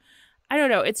 I don't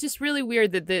know. It's just really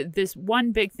weird that this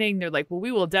one big thing, they're like, well,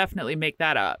 we will definitely make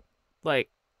that up, like,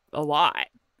 a lot.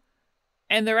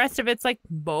 And the rest of it's, like,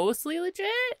 mostly legit.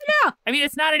 Yeah. I mean,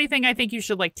 it's not anything I think you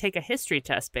should, like, take a history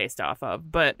test based off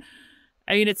of. But,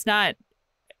 I mean, it's not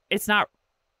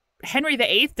Henry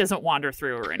VIII doesn't wander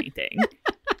through or anything.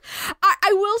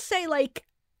 I will say, like,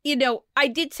 you know, I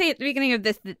did say at the beginning of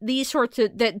this that these sorts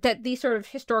of that these sort of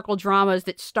historical dramas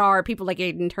that star people like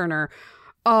Aidan Turner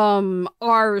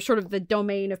are sort of the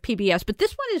domain of PBS, but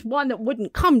this one is one that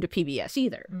wouldn't come to PBS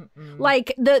either. Mm-mm.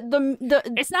 Like the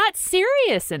it's not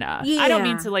serious enough. Yeah. I don't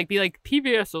mean to like be like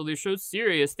PBS only shows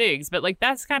serious things, but like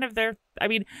that's kind of their. I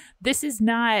mean, this is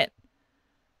not.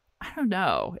 I don't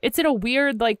know. It's in a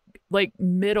weird like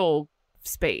middle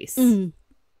space. Mm.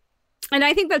 And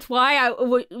I think that's why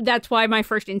that's why my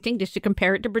first instinct is to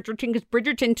compare it to Bridgerton, because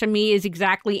Bridgerton to me is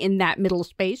exactly in that middle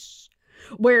space,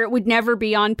 where it would never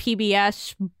be on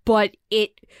PBS, but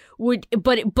it would,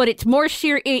 but it's more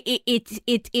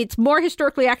it's more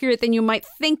historically accurate than you might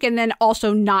think, and then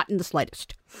also not in the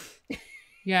slightest.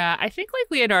 Yeah, I think like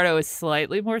Leonardo is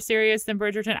slightly more serious than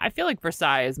Bridgerton. I feel like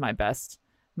Versailles is my best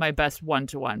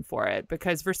 1-to-1 for it,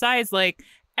 because Versailles is like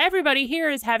everybody here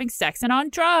is having sex and on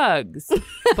drugs,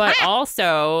 but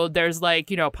also there's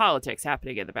like, you know, politics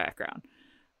happening in the background.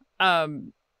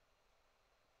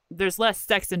 There's less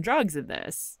sex and drugs in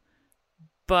this,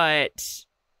 but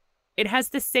it has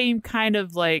the same kind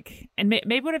of like, and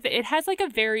maybe what if it has like a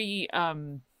very,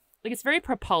 like it's very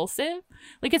propulsive.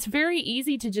 Like it's very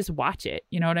easy to just watch it.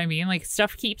 You know what I mean? Like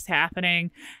stuff keeps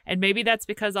happening. And maybe that's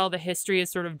because all the history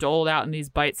is sort of doled out in these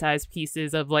bite-sized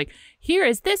pieces of like, here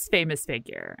is this famous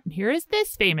figure and here is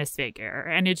this famous figure.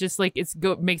 And it just like,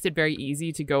 makes it very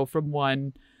easy to go from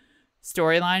one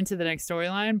storyline to the next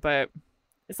storyline. But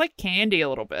it's like candy a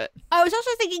little bit. I was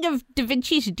also thinking of Da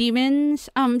Vinci's Demons.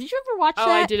 Did you ever watch that?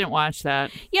 Oh, I didn't watch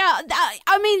that. Yeah,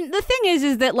 I mean, the thing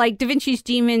is that like Da Vinci's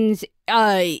Demons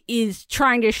is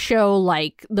trying to show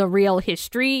like the real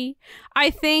history, I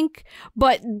think,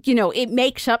 but you know, it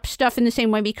makes up stuff in the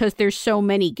same way because there's so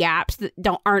many gaps that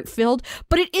aren't filled,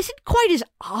 but it isn't quite as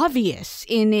obvious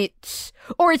in its,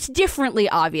 or it's differently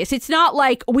obvious. It's not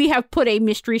like we have put a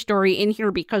mystery story in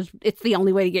here because it's the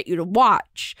only way to get you to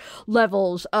watch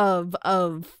levels of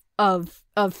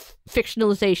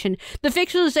fictionalization. The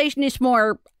fictionalization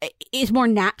is more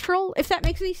natural, if that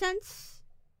makes any sense.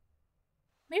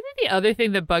 Maybe the other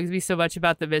thing that bugs me so much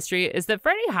about the mystery is that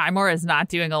Freddie Highmore is not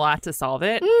doing a lot to solve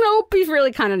it. Nope, he's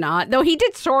really kind of not. Though he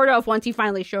did sort of once he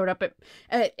finally showed up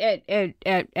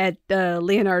at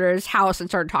Leonardo's house and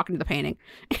started talking to the painting.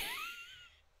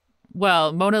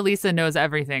 Well, Mona Lisa knows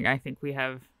everything, I think we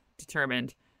have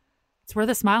determined. It's where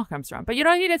the smile comes from. But you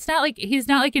know what I mean? It's not like he's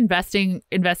not like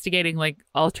investigating like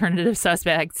alternative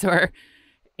suspects or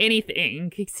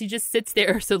anything. He just sits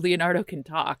there so Leonardo can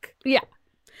talk. Yeah.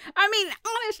 I mean,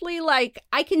 honestly, like,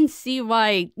 I can see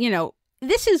why, you know,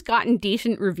 this has gotten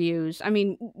decent reviews. I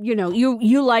mean, you know,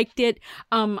 you liked it.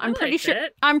 I'm pretty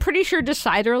sure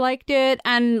Decider liked it,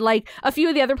 and like a few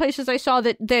of the other places I saw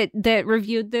that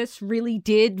reviewed this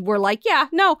were like, yeah,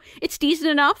 no, it's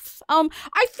decent enough. I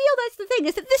feel that's the thing,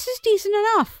 is that this is decent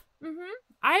enough. Mm-hmm.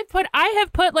 I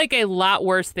have put like a lot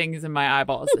worse things in my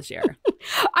eyeballs this year.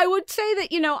 I would say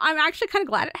that, you know, I'm actually kind of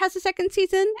glad it has a second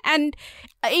season, and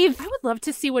I would love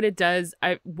to see what it does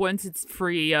once it's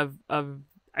free of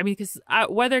I mean, because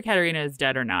whether Katerina is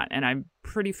dead or not, and I'm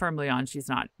pretty firmly on she's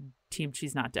not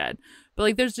dead, but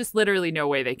like there's just literally no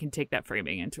way they can take that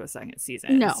framing into a second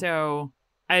season. No. So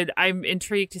I'm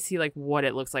intrigued to see like what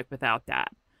it looks like without that.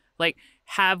 Like,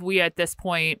 have we at this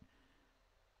point,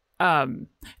 kind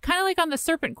of like on the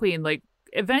Serpent Queen, like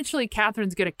eventually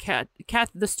Catherine's gonna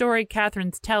the story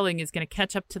Catherine's telling is gonna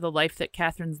catch up to the life that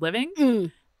Catherine's living.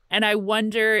 Mm. And I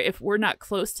wonder if we're not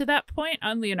close to that point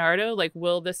on Leonardo. Like,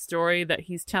 will the story that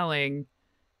he's telling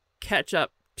catch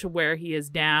up to where he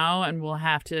is now, and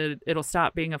it'll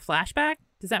stop being a flashback?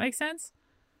 Does that make sense?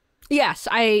 Yes,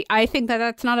 I think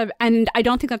that's not and I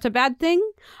don't think that's a bad thing.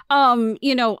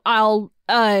 You know,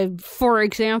 for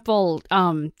example,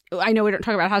 I know we don't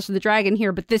talk about House of the Dragon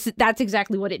here, but that's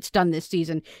exactly what it's done this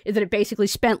season, is that it basically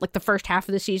spent like the first half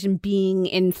of the season being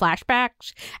in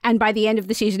flashbacks, and by the end of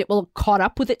the season it will have caught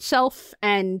up with itself,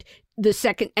 and the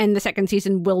second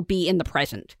season will be in the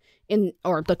present,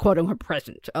 or the quote unquote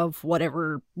present of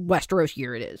whatever Westeros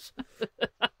year it is.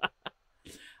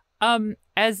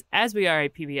 As we are a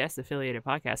PBS affiliated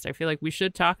podcast, I feel like we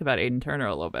should talk about Aidan Turner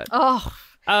a little bit. Oh,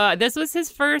 this was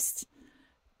his first.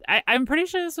 I'm pretty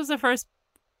sure this was the first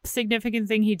significant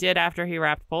thing he did after he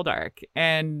wrapped Poldark.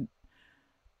 And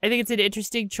I think it's an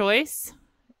interesting choice.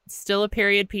 It's still a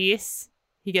period piece.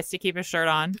 He gets to keep his shirt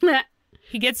on.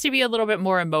 He gets to be a little bit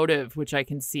more emotive, which I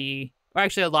can see, or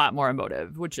actually a lot more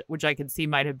emotive, which I can see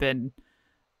might have been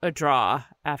a draw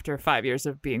after 5 years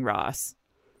of being Ross.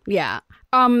 Yeah.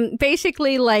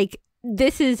 Basically, like,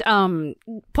 this is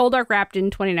Poldark wrapped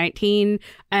in 2019,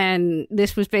 and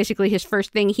this was basically his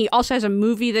first thing. He also has a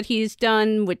movie that he's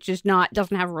done, which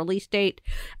doesn't have a release date.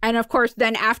 And of course,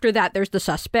 then after that, there's The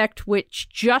Suspect, which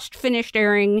just finished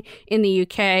airing in the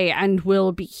UK and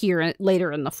will be here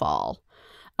later in the fall.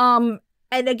 And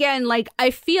again, like, I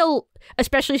feel,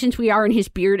 especially since we are in his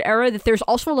beard era, that there's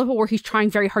also a level where he's trying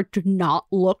very hard to not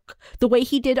look the way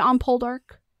he did on Poldark.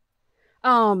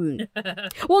 Well,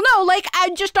 no, like,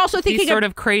 I'm just also thinking He's sort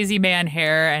of crazy man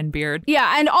hair and beard.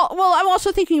 Yeah, and I'm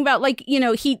also thinking about, like, you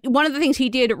know, one of the things he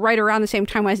did right around the same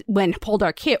time as when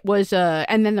Poldark hit was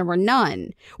And Then There Were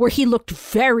None, where he looked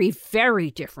very, very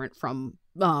different from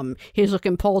his look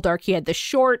in Poldark. He had the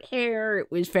short hair. It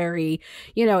was very,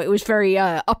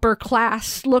 upper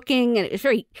class looking, and it was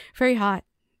very, very hot.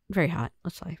 Very hot.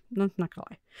 Let's say. No, not gonna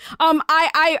lie.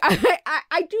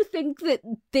 I do think that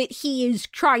he is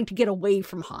trying to get away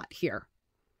from hot here.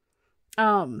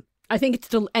 I think it's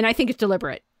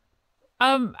deliberate.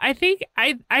 I think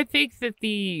that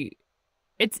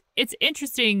it's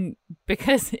interesting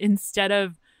because instead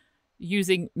of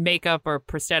using makeup or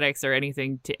prosthetics or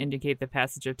anything to indicate the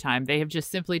passage of time, they have just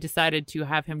simply decided to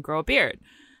have him grow a beard.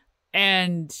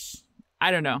 And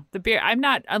I don't know. The beard,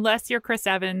 unless you're Chris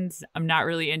Evans, I'm not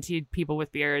really into people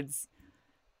with beards.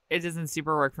 It doesn't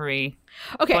super work for me.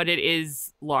 Okay. But it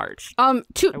is large. I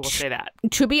will say that.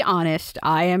 To be honest,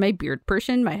 I am a beard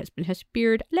person. My husband has a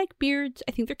beard. I like beards.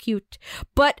 I think they're cute.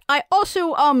 But I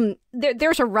also,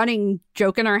 there's a running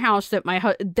joke in our house that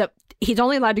that he's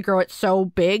only allowed to grow it so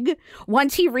big.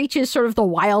 Once he reaches sort of the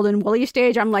wild and woolly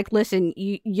stage, I'm like, listen,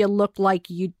 you look like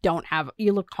you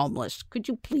look homeless. Could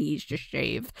you please just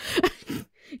shave?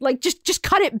 Like, just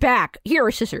cut it back. Here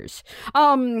are scissors.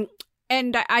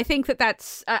 And I think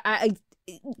that's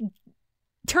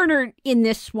Turner in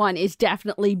this one is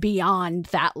definitely beyond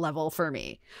that level for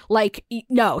me. Like,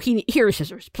 no, here are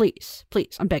scissors, please,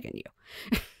 I'm begging you.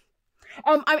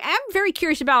 I am very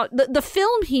curious about the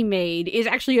film he made is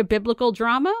actually a biblical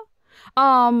drama.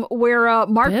 Where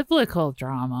Mark biblical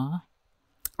drama.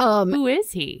 Who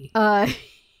is he? I'm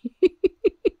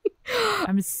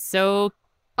so.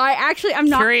 I'm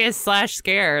not curious /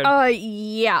 scared.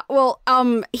 Yeah. Well,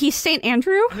 he's Saint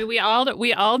Andrew. I mean, we all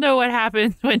know what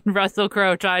happened when Russell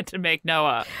Crowe tried to make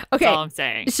Noah. Okay. That's all I'm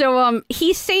saying. So,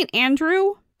 he's Saint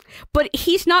Andrew, but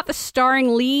he's not the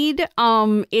starring lead.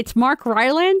 It's Mark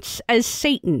Rylance as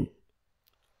Satan.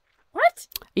 What?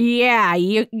 Yeah.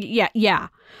 Yeah.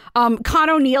 Con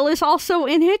O'Neill is also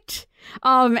in it.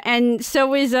 And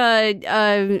so is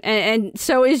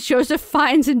Joseph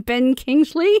Fiennes and Ben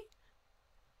Kingsley.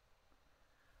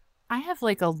 I have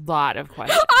like a lot of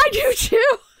questions. I do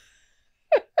too.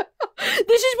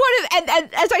 This is one of, and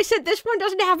as I said, this one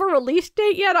doesn't have a release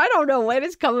date yet. I don't know when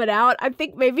it's coming out. I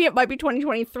think maybe it might be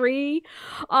 2023.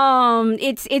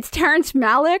 It's Terrence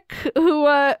Malick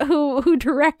who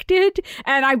directed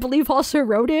and I believe also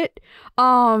wrote it.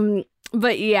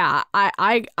 But yeah,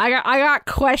 I got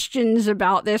questions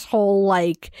about this whole,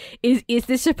 like, is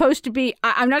this supposed to be,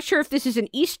 I'm not sure if this is an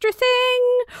Easter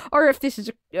thing or if this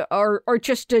is or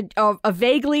just a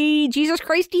vaguely Jesus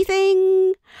Christy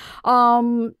thing.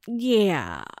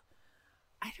 Yeah.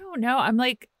 I don't know. I'm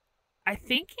like, I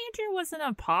think Andrew was an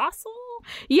apostle.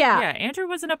 Yeah. Yeah, Andrew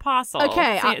was an apostle.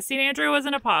 Okay. St. Andrew was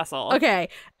an apostle. Okay.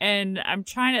 And I'm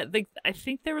trying to, like, I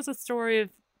think there was a story of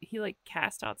he, like,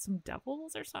 cast out some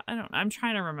devils or something. I'm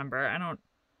trying to remember.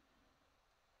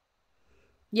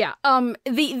 Yeah.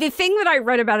 The thing that I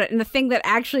read about it and the thing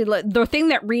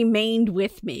that remained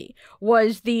with me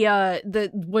was I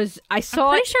saw.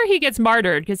 I'm pretty sure he gets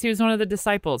martyred because he was one of the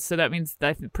disciples. So that means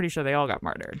I'm pretty sure they all got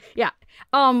martyred. Yeah.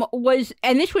 And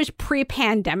this was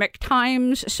pre-pandemic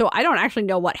times, so I don't actually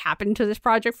know what happened to this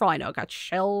project. For all I know, it got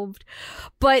shelved.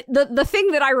 But the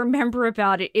thing that I remember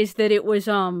about it is that it was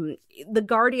the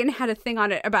Guardian had a thing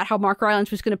on it about how Mark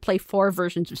Rylance was going to play 4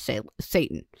 versions of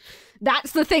Satan.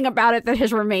 That's the thing about it that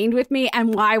has remained with me,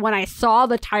 and why when I saw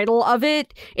the title of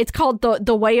it, it's called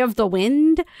The Way of the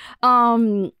Wind.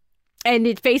 And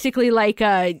it's basically like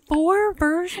 4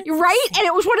 versions, right? And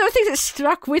it was one of the things that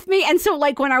stuck with me. And so,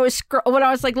 like, when I was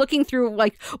like looking through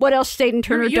like what else Satan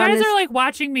Turner done. You guys are like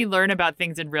watching me learn about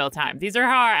things in real time. These are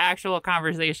how our actual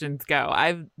conversations go.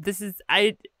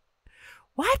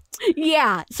 What?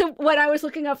 Yeah. So when I was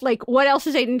looking up, like, what else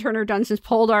has Aidan Turner done since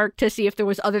Poldark to see if there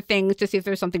was other things, to see if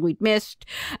there was something we'd missed.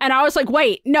 And I was like,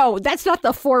 wait, no, that's not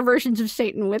the 4 versions of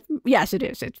Satan with... Yes, it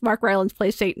is. It's Mark Rylance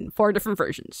plays Satan, 4 different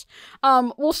versions.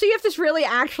 We'll see if this really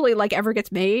actually, like, ever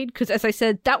gets made. Because as I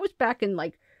said, that was back in,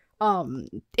 like,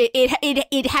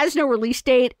 it has no release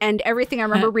date, and everything I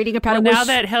remember reading about it was...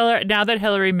 Now that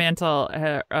Hilary Mantel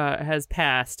has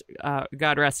passed,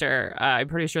 God rest her, I'm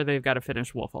pretty sure they've got to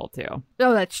finish Wolf Hall too.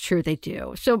 Oh, that's true, they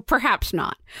do. So perhaps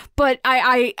not. But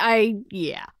I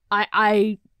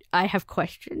have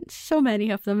questions, so many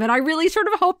of them, and I really sort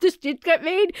of hope this did get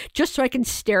made, just so I can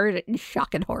stare at it in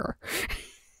shock and horror.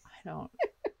 I don't...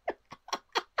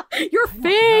 Your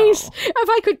face! If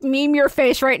I could meme your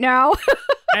face right now.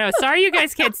 I know. Sorry you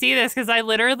guys can't see this, because I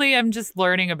literally am just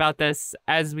learning about this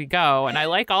as we go. And I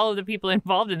like all of the people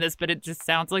involved in this, but it just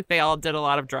sounds like they all did a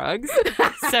lot of drugs.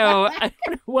 So I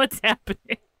don't know what's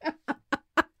happening.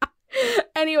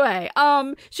 Anyway,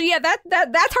 so yeah,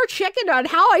 that's our check-in on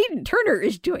how Aidan Turner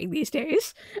is doing these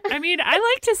days. I mean,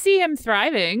 I like to see him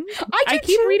thriving. I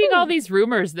keep reading all these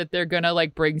rumors that they're gonna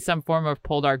like bring some form of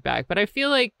Poldark back, but I feel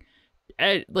like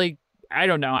I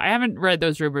don't know. I haven't read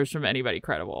those rumors from anybody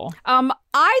credible. I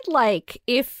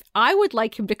would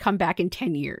like him to come back in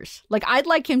 10 years. Like, I'd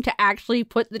like him to actually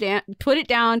put it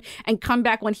down and come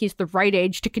back when he's the right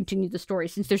age to continue the story,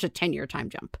 since there's a 10-year time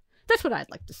jump. That's what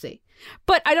I'd like to see.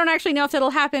 But I don't actually know if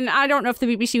that'll happen. I don't know if the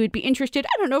BBC would be interested.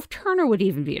 I don't know if Turner would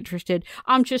even be interested.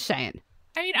 I'm just saying.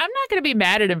 I mean, I'm not going to be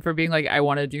mad at him for being like, I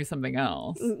want to do something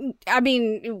else. I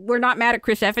mean, we're not mad at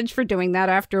Chris Evans for doing that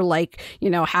after, like,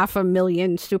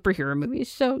 500,000 superhero movies.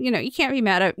 So, you can't be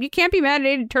mad at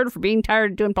Aidan Turner for being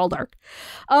tired of doing Poldark.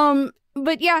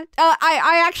 But yeah,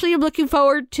 I actually am looking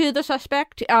forward to The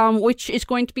Suspect, which is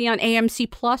going to be on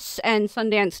AMC Plus and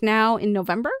Sundance Now in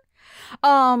November.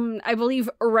 I believe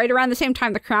right around the same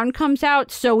time The Crown comes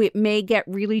out, so it may get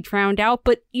really drowned out.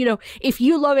 But, if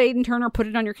you love Aidan Turner, put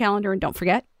it on your calendar and don't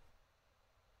forget.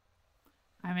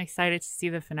 I'm excited to see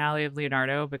the finale of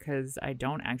Leonardo, because I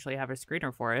don't actually have a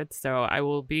screener for it. So I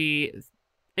will be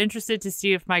interested to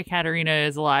see if my Katerina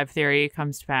is alive theory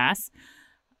comes to pass.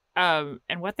 And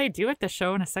what they do with the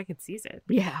show in a second season.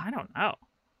 Yeah. I don't know.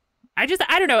 I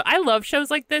don't know. I love shows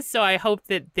like this, so I hope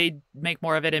that they make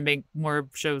more of it and make more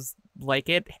shows like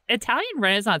it. Italian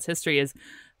Renaissance history is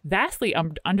vastly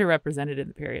underrepresented in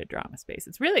the period drama space.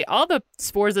 It's really all the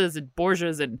Sforzas and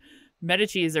Borgias and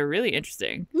Medicis are really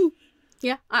interesting.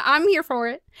 Yeah, I'm here for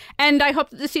it. And I hope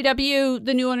that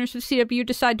the new owners of CW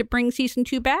decide to bring season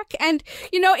 2 back. And,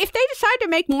 if they decide to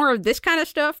make more of this kind of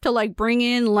stuff to, like, bring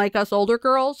in, like, us older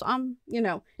girls,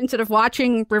 instead of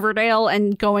watching Riverdale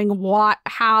and going what,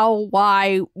 how,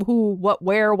 why, who, what,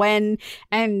 where, when,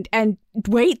 and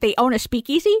wait, they own a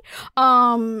speakeasy?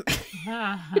 In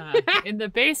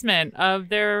the basement of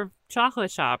their chocolate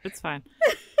shop. It's fine.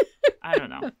 I don't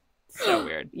know. So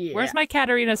weird. Yeah. Where's my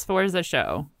Katerina Sforza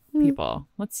show? People,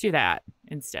 let's do that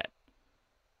instead.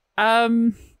 Yeah,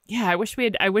 I wish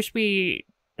we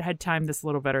had timed this a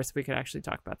little better so we could actually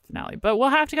talk about the finale, but we'll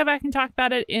have to go back and talk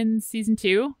about it in season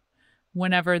 2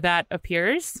 whenever that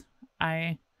appears.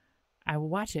 I will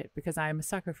watch it because I am a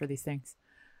sucker for these things.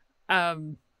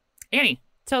 Annie,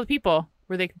 tell the people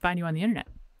where they can find you on the internet.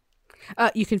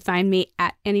 You can find me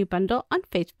at Annie Bundle on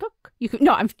Facebook. You can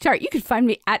find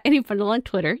me at Annie Bundle on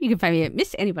Twitter. You can find me at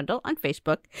Miss Annie Bundle on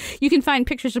Facebook. You can find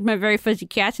pictures of my very fuzzy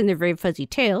cats and their very fuzzy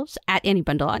tails at Annie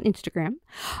Bundle on Instagram.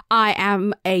 I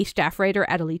am a staff writer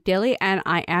at Elite Daily, and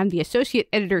I am the associate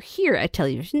editor here at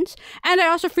Televisions. And I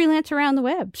also freelance around the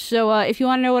web. So if you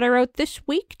want to know what I wrote this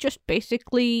week, just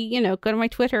basically, go to my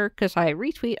Twitter, because I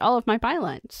retweet all of my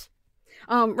bylines.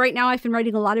 Right now, I've been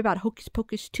writing a lot about Hocus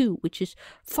Pocus 2, which is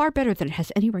far better than it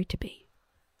has any right to be.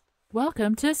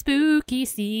 Welcome to spooky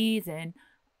season.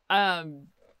 When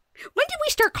did we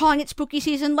start calling it spooky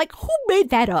season? Like, who made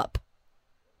that up?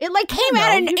 It came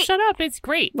out and shut up. It's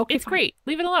great. Okay, it's fine. Great.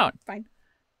 Leave it alone. Fine.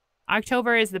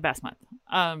 October is the best month.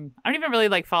 I don't even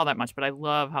really fall that much, but I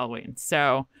love Halloween.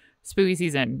 So spooky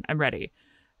season, I'm ready.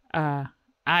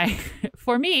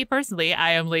 For me personally,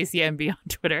 I am Lacey MB on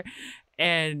Twitter.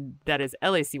 And that is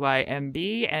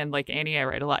LACYMB. And like Annie, I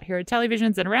write a lot here at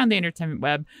Televisions and around the entertainment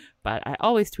web. But I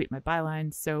always tweet my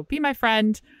bylines. So be my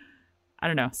friend. I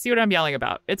don't know. See what I'm yelling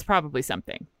about. It's probably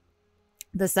something.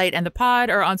 The site and the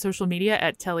pod are on social media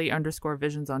at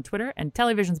Telly_Visions on Twitter. And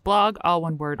Televisions blog, all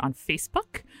one word, on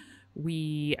Facebook.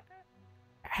 We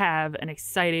have an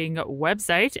exciting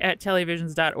website at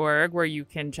televisions.org where you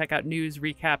can check out news,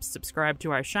 recaps, subscribe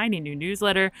to our shiny new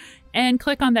newsletter, and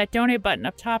click on that donate button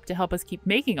up top to help us keep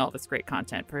making all this great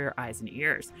content for your eyes and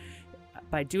ears.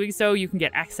 By doing so, you can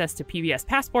get access to PBS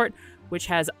Passport, which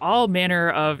has all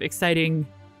manner of exciting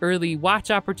early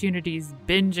watch opportunities,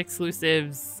 binge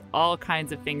exclusives, all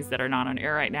kinds of things that are not on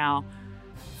air right now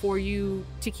for you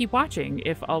to keep watching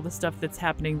if all the stuff that's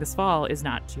happening this fall is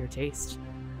not to your taste.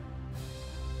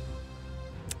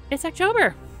 It's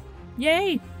October.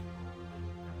 Yay!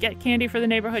 Get candy for the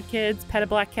neighborhood kids, pet a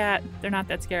black cat. They're not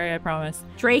that scary, I promise.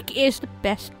 Drake is the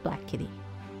best black kitty.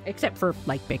 Except for,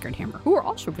 like, Baker and Hammer, who are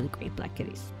also really great black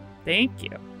kitties. Thank you.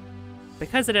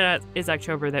 Because it is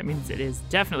October, that means it is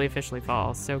definitely officially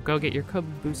fall. So go get your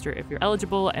COVID booster if you're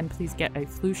eligible, and please get a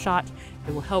flu shot.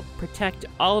 It will help protect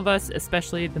all of us,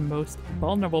 especially the most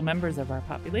vulnerable members of our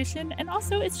population. And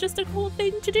also, it's just a cool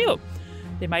thing to do.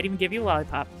 They might even give you a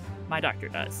lollipop. My doctor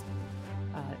does.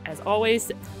 As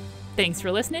always, thanks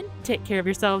for listening. Take care of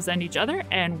yourselves and each other,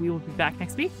 and we will be back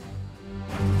next week